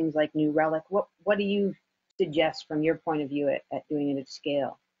past things like New Relic. What do you suggest from your point of view at doing it at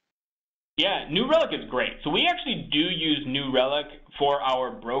scale? Yeah, New Relic is great. So we actually do use New Relic for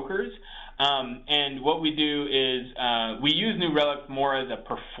our brokers. And what we do is we use New Relic more as a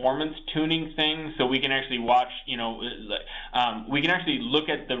performance tuning thing, so we can actually watch, we can actually look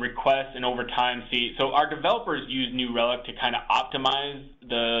at the requests and over time see. So our developers use New Relic to kind of optimize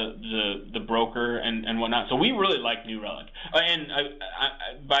the broker and whatnot. So we really like New Relic. And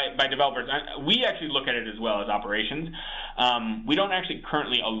by developers, we actually look at it as well as operations. We don't actually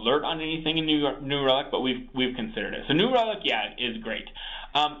currently alert on anything in New Relic, but we've considered it. So New Relic, yeah, is great.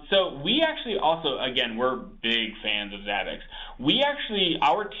 So we actually also, again, we're big fans of Zabbix.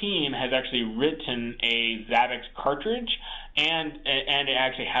 Our team has actually written a Zabbix cartridge, and it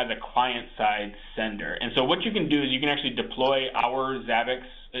actually has a client-side sender. And so what you can do is you can actually deploy our Zabbix.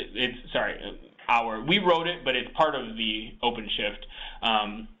 We wrote it, but it's part of the OpenShift.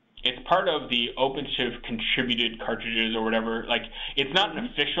 It's part of the OpenShift contributed cartridges or whatever. Like, it's not an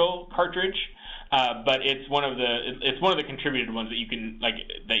official cartridge. But it's one of the contributed ones that you can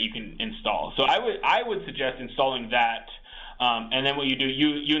install. So I would suggest installing that, and then what you do,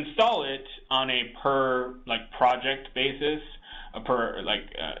 you install it on a per project basis,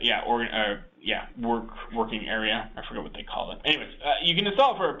 working area. I forget what they call it. Anyways, you can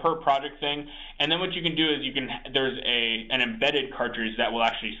install it for a per project thing, and then what you can do is there's an embedded cartridge that will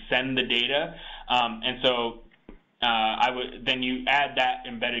actually send the data, and so. Then you add that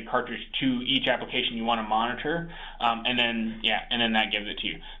embedded cartridge to each application you want to monitor, and then that gives it to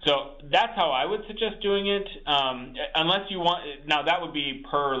you. So that's how I would suggest doing it. Unless you want, now that would be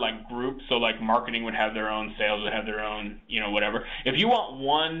per group. So marketing would have their own, sales would have their own, whatever. If you want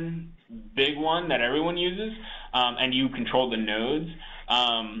one big one that everyone uses, and you control the nodes,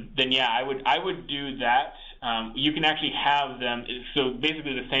 then yeah, I would do that. You can actually have them, so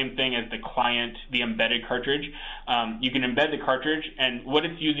basically the same thing as the client, the embedded cartridge. You can embed the cartridge, and what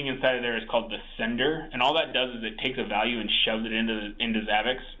it's using inside of there is called the sender, and all that does is it takes a value and shoves it into a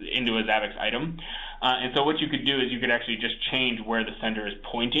Zabbix item. And so what you could do is you could actually just change where the sender is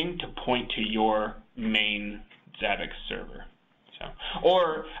pointing to point to your main Zabbix server.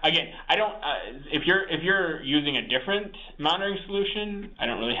 Or again, I don't. If you're using a different monitoring solution, I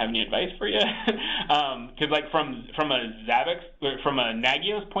don't really have any advice for you, because from a Zabbix, from a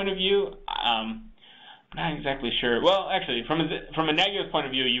Nagios point of view, I'm not exactly sure. Well, actually, from a Nagios point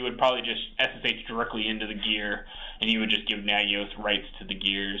of view, you would probably just SSH directly into the gear, and you would just give Nagios rights to the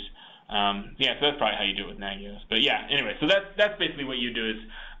gears. So that's probably how you do it with Nagios. But yeah, anyway, so that's basically what you do is.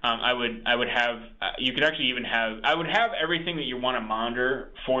 I would have everything that you want to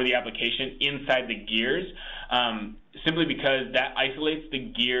monitor for the application inside the gears, simply because that isolates the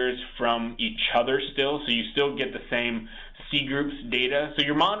gears from each other still, so you still get the same C groups data. So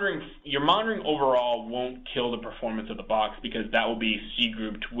your monitoring overall won't kill the performance of the box because that will be C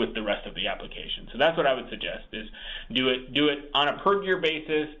grouped with the rest of the application. So that's what I would suggest is do it on a per gear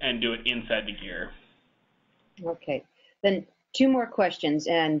basis and do it inside the gear. Okay, then. Two more questions,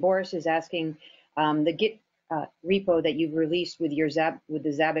 and Boris is asking the Git repo that you've released with the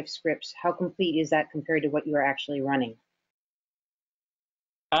Zabbix scripts. How complete is that compared to what you are actually running?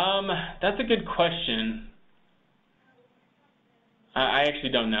 That's a good question. I actually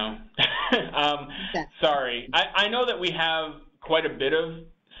don't know. Sorry. I know that we have quite a bit of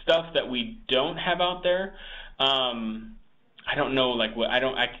stuff that we don't have out there. I don't know, I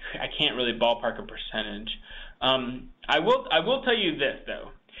can't really ballpark a percentage. I will tell you this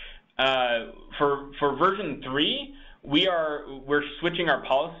though. For version 3, we're switching our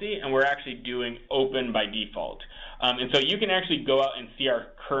policy and we're actually doing open by default. And so you can actually go out and see our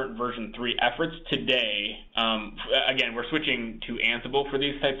current version 3 efforts today. Again, we're switching to Ansible for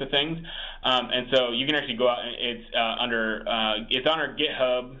these types of things. And so you can actually go out and it's on our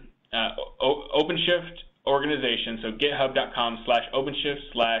GitHub, OpenShift organization. So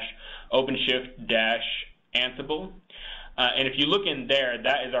github.com/OpenShift/OpenShift-Ansible. And if you look in there,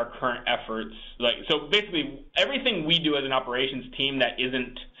 that is our current efforts. So basically, everything we do as an operations team that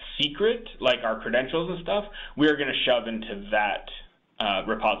isn't secret, like our credentials and stuff, we are going to shove into that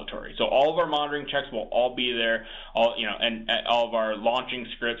repository. So all of our monitoring checks will all be there. And all of our launching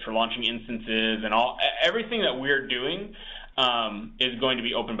scripts for launching instances and everything that we're doing is going to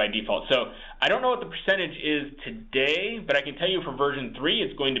be open by default. So I don't know what the percentage is today, but I can tell you for version 3,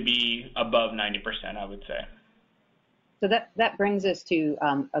 it's going to be above 90%, I would say. So that brings us to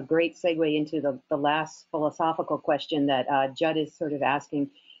a great segue into the last philosophical question that Judd is sort of asking.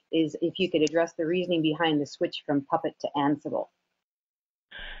 is if you could address the reasoning behind the switch from Puppet to Ansible.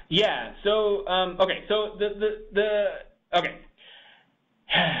 Yeah. So okay. So okay.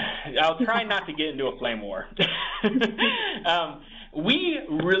 I'll try not to get into a flame war. We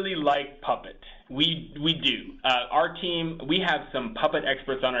really like Puppet. We do. Our team, we have some Puppet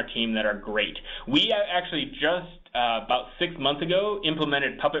experts on our team that are great. We actually just about 6 months ago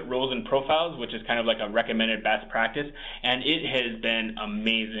implemented Puppet roles and profiles, which is kind of like a recommended best practice, and it has been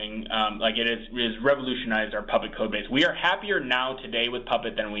amazing. Like it has revolutionized our Puppet code base. We are happier now today with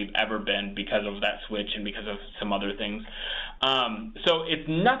Puppet than we've ever been because of that switch and because of some other things. So it's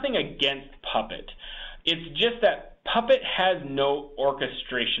nothing against Puppet. It's just that Puppet has no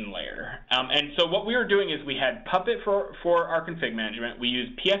orchestration layer. And so what we were doing is we had Puppet for our config management. We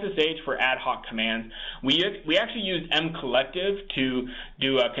used PSSH for ad hoc commands. We actually used mcollective to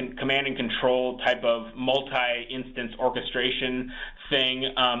do a command and control type of multi-instance orchestration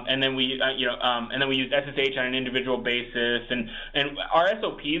thing. And then we used SSH on an individual basis. And our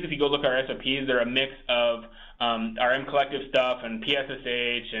SOPs, if you go look at our SOPs, they're a mix of our mcollective stuff and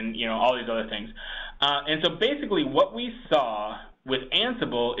PSSH and all these other things. And so basically what we saw with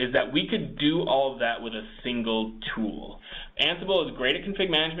Ansible is that we could do all of that with a single tool. Ansible is great at config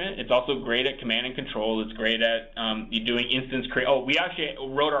management. It's also great at command and control. It's great at doing instance we actually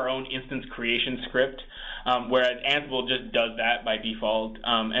wrote our own instance creation script, whereas Ansible just does that by default.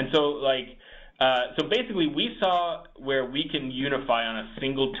 And so so basically we saw where we can unify on a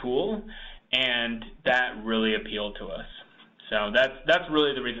single tool, and that really appealed to us. So that's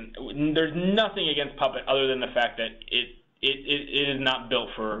really the reason. There's nothing against Puppet other than the fact that it is not built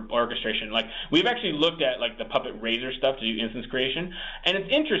for orchestration. Like we've actually looked at like the Puppet Razor stuff to do instance creation, and it's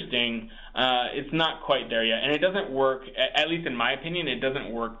interesting. It's not quite there yet, and it doesn't work. At least in my opinion, it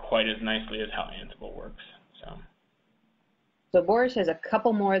doesn't work quite as nicely as how Ansible works. So Boris has a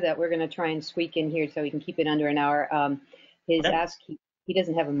couple more that we're going to try and squeak in here so we can keep it under an hour. He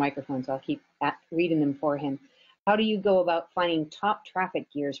doesn't have a microphone, so I'll keep reading them for him. How do you go about finding top traffic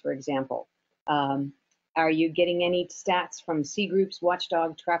gears, for example? Are you getting any stats from C groups,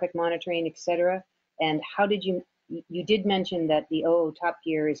 Watchdog, traffic monitoring, etc.? And how did you did mention that the OO Top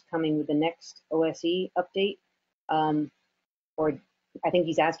Gear is coming with the next OSE update? Or I think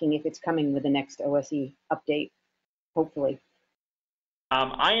he's asking if it's coming with the next OSE update, hopefully.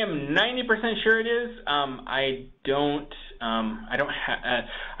 I am 90% sure it is. I'm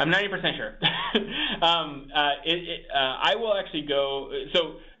 90% sure. I will actually go.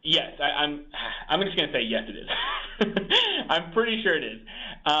 So yes, I'm just going to say yes, it is. I'm pretty sure it is.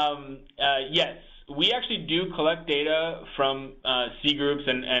 Yes, we actually do collect data from C groups,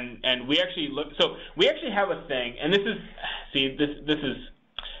 and we actually look. So we actually have a thing, and this is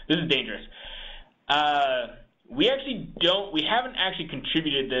dangerous. We haven't actually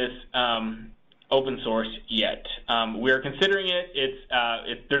contributed this open source yet. We're considering it.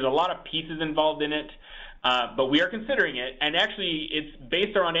 There's a lot of pieces involved in it, but we are considering it. And actually, it's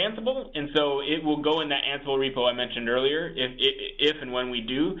based around Ansible, and so it will go in that Ansible repo I mentioned earlier. If and when we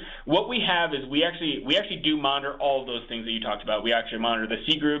do, what we have is we actually do monitor all of those things that you talked about. We actually monitor the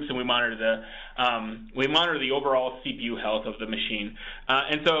C groups, and we monitor the overall CPU health of the machine.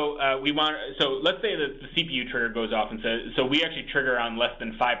 And so So let's say that the CPU trigger goes off, and so we actually trigger on less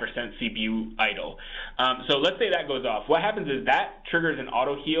than 5% CPU idle. So let's say that goes off. What happens is that triggers an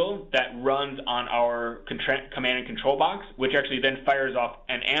auto heal that runs on our command and control box, which actually then fires off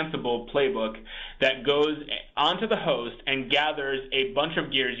an Ansible playbook that goes onto the host and gathers a bunch of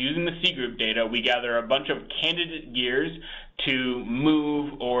gears using the C group data. We gather a bunch of candidate gears to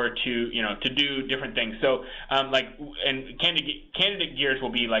move or to do different things. So and candidate gears will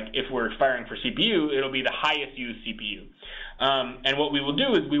be like, if we're firing for CPU, it'll be the highest used CPU. And what we will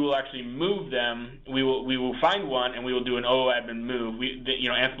do is we will actually move them. We will find one and we will do an OOadmin move.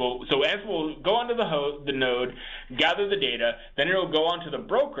 Ansible will go onto the node, gather the data, then it will go onto the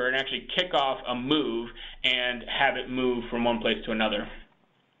broker and actually kick off a move and have it move from one place to another.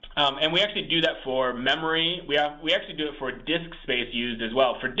 And we actually do that for memory. We actually do it for disk space used as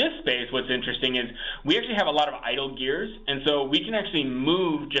well. For disk space, what's interesting is we actually have a lot of idle gears, and so we can actually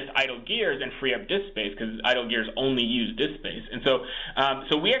move just idle gears and free up disk space because idle gears only use disk space. And so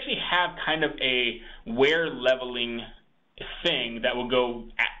we actually have kind of a wear leveling thing that will go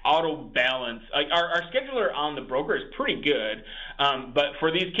auto balance. Like our scheduler on the broker is pretty good, but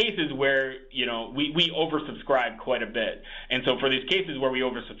for these cases where we oversubscribe quite a bit, and so for these cases where we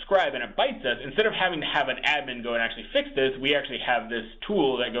oversubscribe and it bites us, instead of having to have an admin go and actually fix this, we actually have this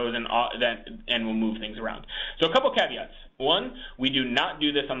tool that goes and will move things around. So a couple caveats. One, we do not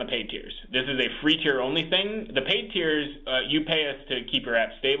do this on the paid tiers. This is a free tier only thing. The paid tiers, you pay us to keep your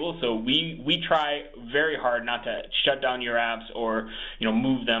app stable, so we try very hard not to shut down your apps or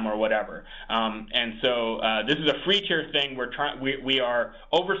move them or whatever. And so this is a free tier thing. We are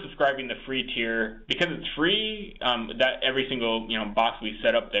oversubscribing the free tier because it's free. That every single box we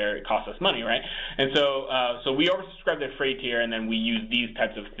set up there, it costs us money, right? And so we oversubscribe the free tier, and then we use these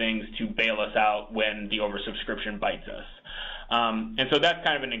types of things to bail us out when the oversubscription bites us. And so that's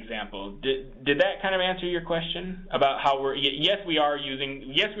kind of an example. Did that kind of answer your question about how yes, we are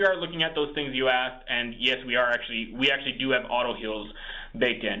looking at those things you asked, and yes, we actually do have auto heals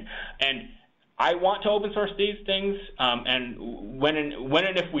baked in. And I want to open source these things, and when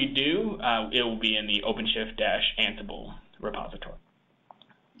and if we do, it will be in the OpenShift-Ansible repository.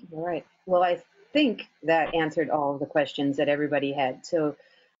 All right. Well, I think that answered all of the questions that everybody had. So,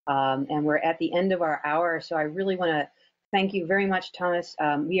 and we're at the end of our hour, so I really want to thank you very much, Thomas.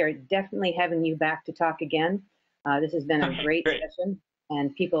 We are definitely having you back to talk again. This has been a great session,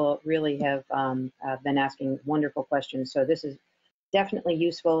 and people really have been asking wonderful questions. So this is definitely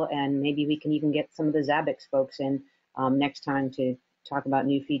useful, and maybe we can even get some of the Zabbix folks in next time to talk about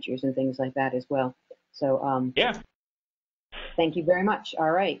new features and things like that as well. So yeah. Thank you very much.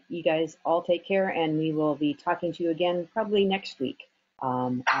 All right, you guys all take care, and we will be talking to you again probably next week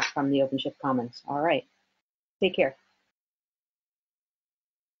from the OpenShift Commons. All right, take care.